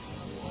preaching.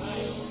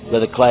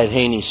 Brother Clyde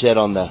Haney said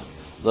on the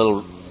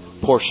little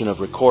portion of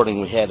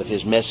recording we had of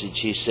his message,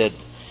 he said,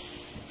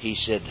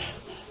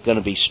 going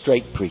to be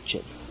straight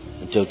preaching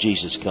until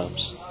Jesus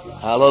comes.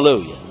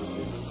 Hallelujah.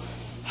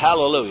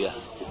 Hallelujah.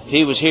 If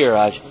he was here,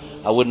 I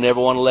wouldn't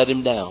ever want to let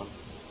him down.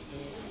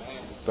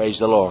 Praise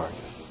the Lord.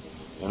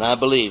 And I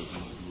believe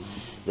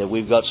that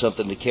we've got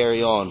something to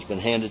carry on. It's been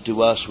handed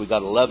to us. We've got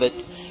to love it.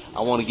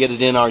 I want to get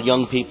it in our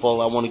young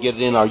people. I want to get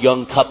it in our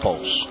young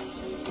couples.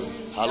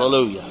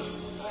 Hallelujah.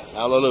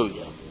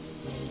 Hallelujah.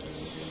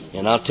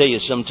 And I'll tell you,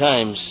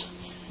 sometimes,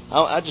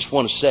 I just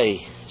want to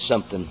say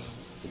something,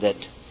 that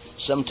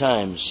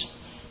sometimes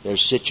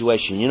there's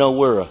situation. You know,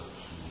 we're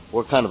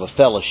kind of a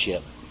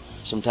fellowship.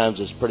 Sometimes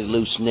it's pretty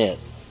loose knit.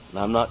 And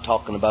I'm not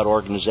talking about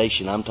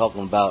organization. I'm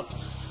talking about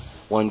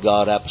one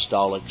God,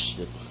 apostolics.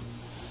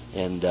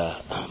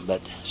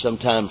 But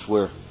sometimes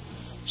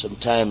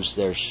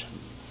there's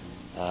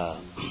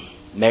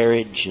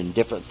marriage and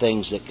different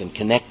things that can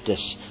connect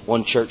us,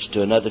 one church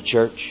to another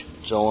church,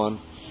 and so on.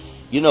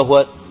 You know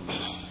what?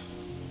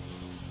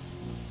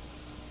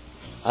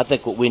 I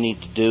think what we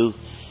need to do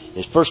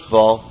is, first of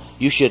all,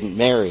 you shouldn't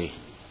marry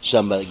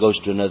somebody that goes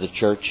to another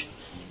church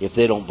if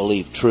they don't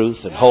believe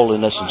truth and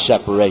holiness and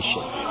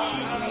separation.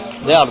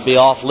 They ought to be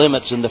off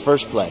limits in the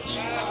first place.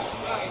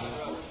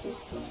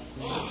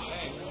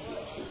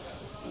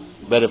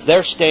 But if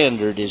their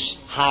standard is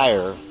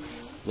higher,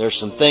 there's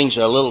some things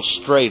that are a little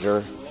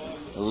straighter,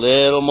 a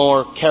little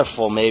more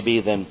careful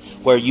maybe than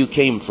where you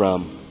came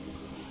from.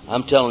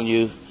 I'm telling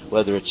you,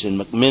 whether it's in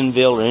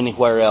McMinnville or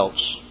anywhere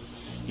else,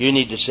 you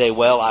need to say,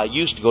 well, I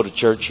used to go to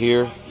church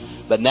here,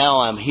 but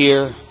now I'm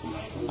here.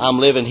 I'm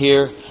living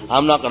here.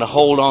 I'm not going to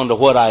hold on to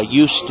what they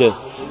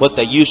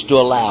used to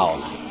allow.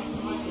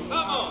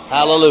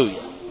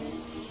 Hallelujah.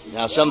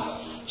 Now,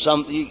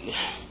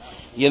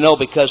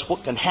 because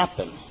what can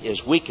happen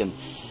is we can,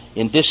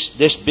 in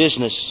this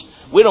business,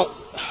 we got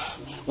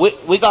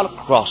to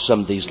cross some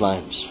of these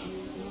lines.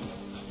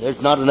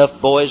 There's not enough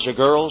boys or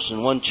girls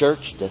in one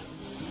church to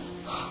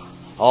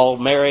all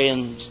marry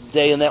and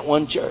stay in that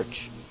one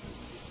church.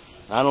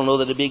 I don't know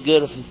that it'd be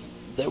good if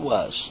there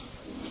was.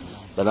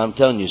 But I'm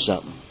telling you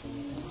something.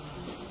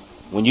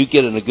 When you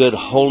get in a good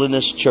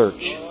holiness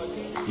church,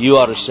 you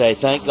ought to say,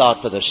 thank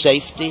God for the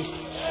safety.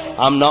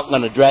 I'm not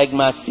going to drag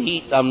my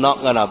feet. I'm not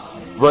going to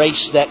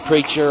brace that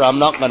preacher. I'm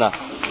not going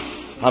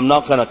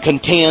to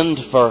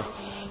contend for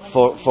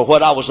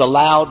what I was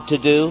allowed to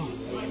do.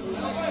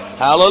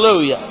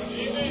 Hallelujah.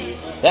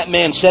 That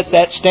man set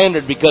that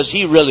standard because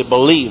he really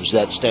believes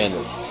that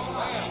standard.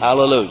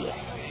 Hallelujah.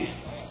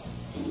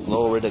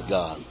 Glory to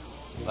God.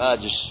 I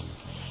just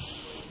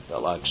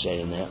felt like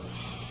saying that.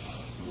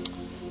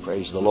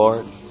 Praise the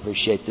Lord.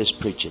 Appreciate this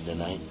preaching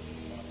tonight.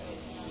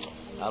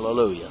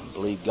 Hallelujah.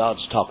 Believe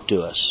God's talked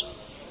to us.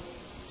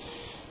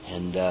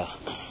 And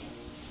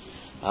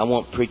I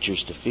want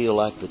preachers to feel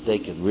like that they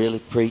can really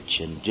preach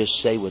and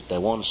just say what they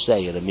want to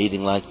say at a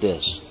meeting like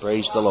this.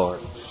 Praise the Lord.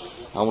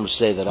 I want to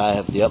say that I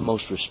have the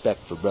utmost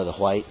respect for Brother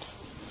White,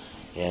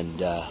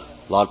 and a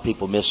lot of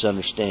people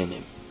misunderstand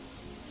him.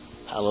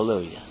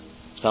 Hallelujah.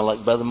 It's kind of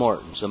like Brother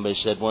Morton. Somebody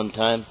said one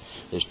time,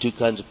 there's two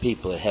kinds of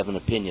people that have an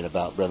opinion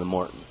about Brother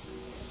Morton.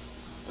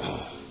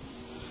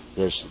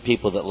 There's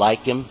people that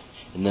like him,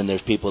 and then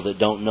there's people that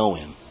don't know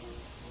him.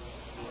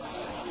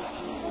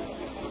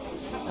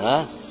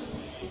 Huh?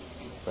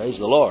 Praise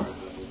the Lord.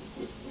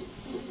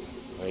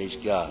 Praise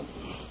God.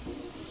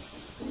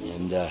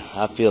 And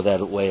I feel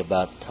that way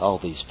about all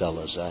these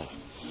fellows. The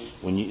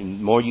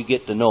more you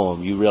get to know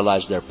them, you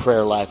realize their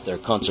prayer life, their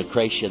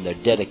consecration, their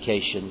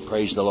dedication.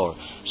 Praise the Lord.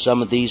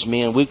 Some of these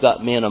men, we've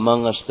got men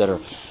among us that are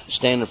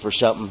standing for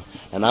something,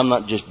 and I'm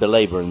not just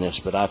belaboring this,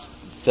 but I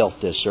felt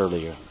this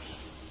earlier.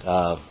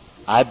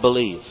 I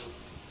believe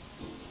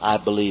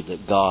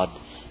that God,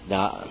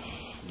 now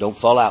don't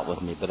fall out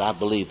with me, but I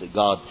believe that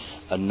God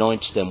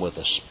anoints them with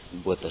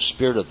the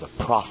spirit of the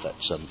prophet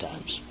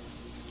sometimes.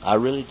 I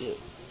really do.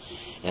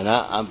 And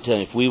I'm telling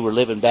you, if we were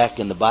living back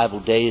in the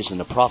Bible days and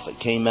the prophet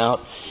came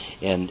out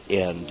and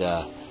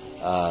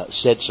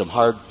said some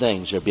hard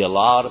things, there'd be a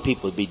lot of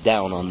people who'd be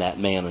down on that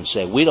man and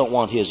say, we don't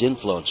want his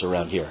influence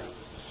around here.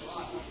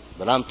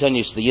 But I'm telling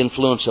you, it's the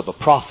influence of a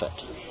prophet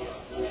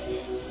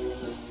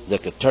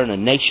that could turn a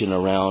nation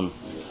around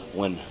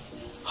when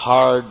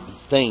hard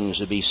things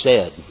would be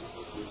said.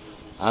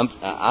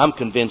 I'm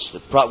convinced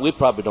that we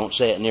probably don't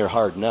say it near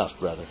hard enough,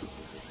 brother.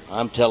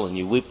 I'm telling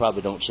you, we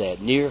probably don't say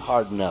it near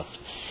hard enough.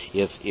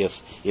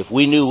 If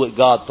we knew what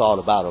God thought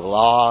about a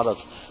lot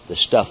of the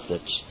stuff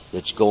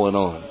that's going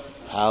on.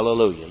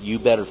 Hallelujah. You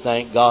better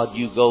thank God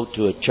you go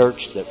to a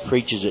church that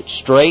preaches it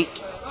straight.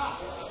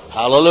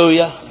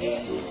 Hallelujah.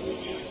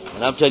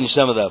 And I'm telling you,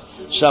 some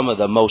of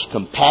the most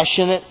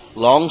compassionate,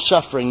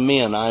 long-suffering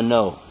men I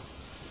know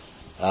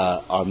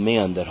are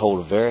men that hold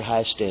a very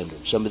high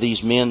standard. Some of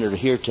these men that are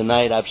here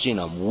tonight, I've seen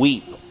them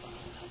weep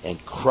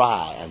and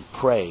cry and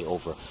pray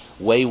over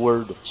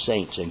wayward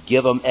saints and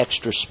give them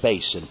extra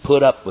space and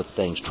put up with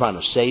things trying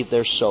to save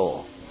their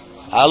soul.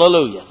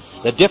 Hallelujah.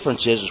 The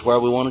difference is where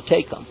we want to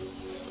take them.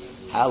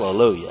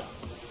 Hallelujah.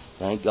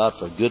 Thank God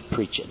for good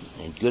preaching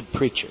and good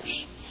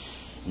preachers.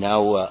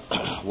 Now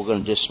we're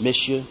going to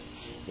dismiss you,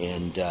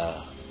 and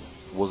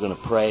we're going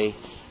to pray.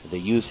 The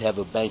youth have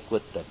a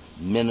banquet. The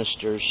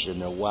ministers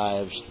and their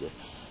wives, the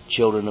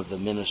children of the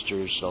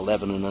ministers,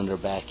 11 and under,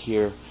 back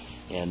here.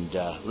 And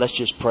let's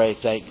just pray.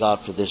 Thank God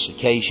for this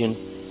occasion.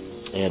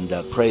 And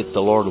pray that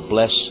the Lord will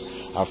bless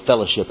our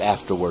fellowship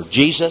afterward.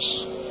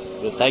 Jesus,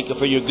 we thank you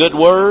for your good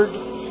word.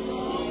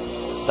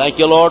 Thank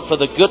you, Lord, for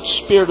the good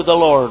spirit of the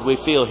Lord we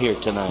feel here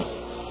tonight.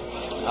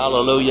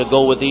 Hallelujah.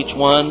 Go with each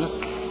one.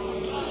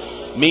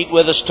 Meet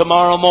with us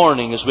tomorrow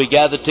morning as we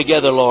gather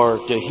together,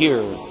 Lord, to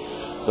hear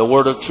the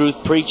word of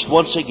truth preached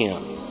once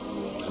again.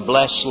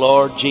 Bless,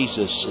 Lord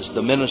Jesus, as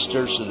the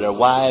ministers and their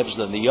wives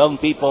and the young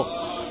people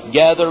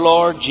gather,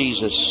 Lord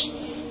Jesus,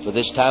 for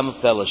this time of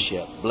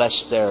fellowship.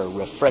 Bless their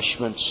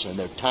refreshments and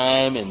their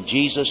time in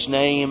Jesus'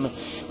 name.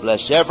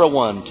 Bless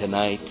everyone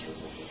tonight.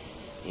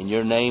 In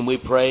your name we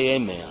pray,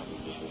 amen.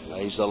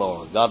 Praise the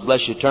Lord. God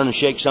bless you. Turn and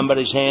shake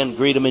somebody's hand.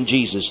 Greet them in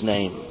Jesus'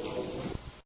 name.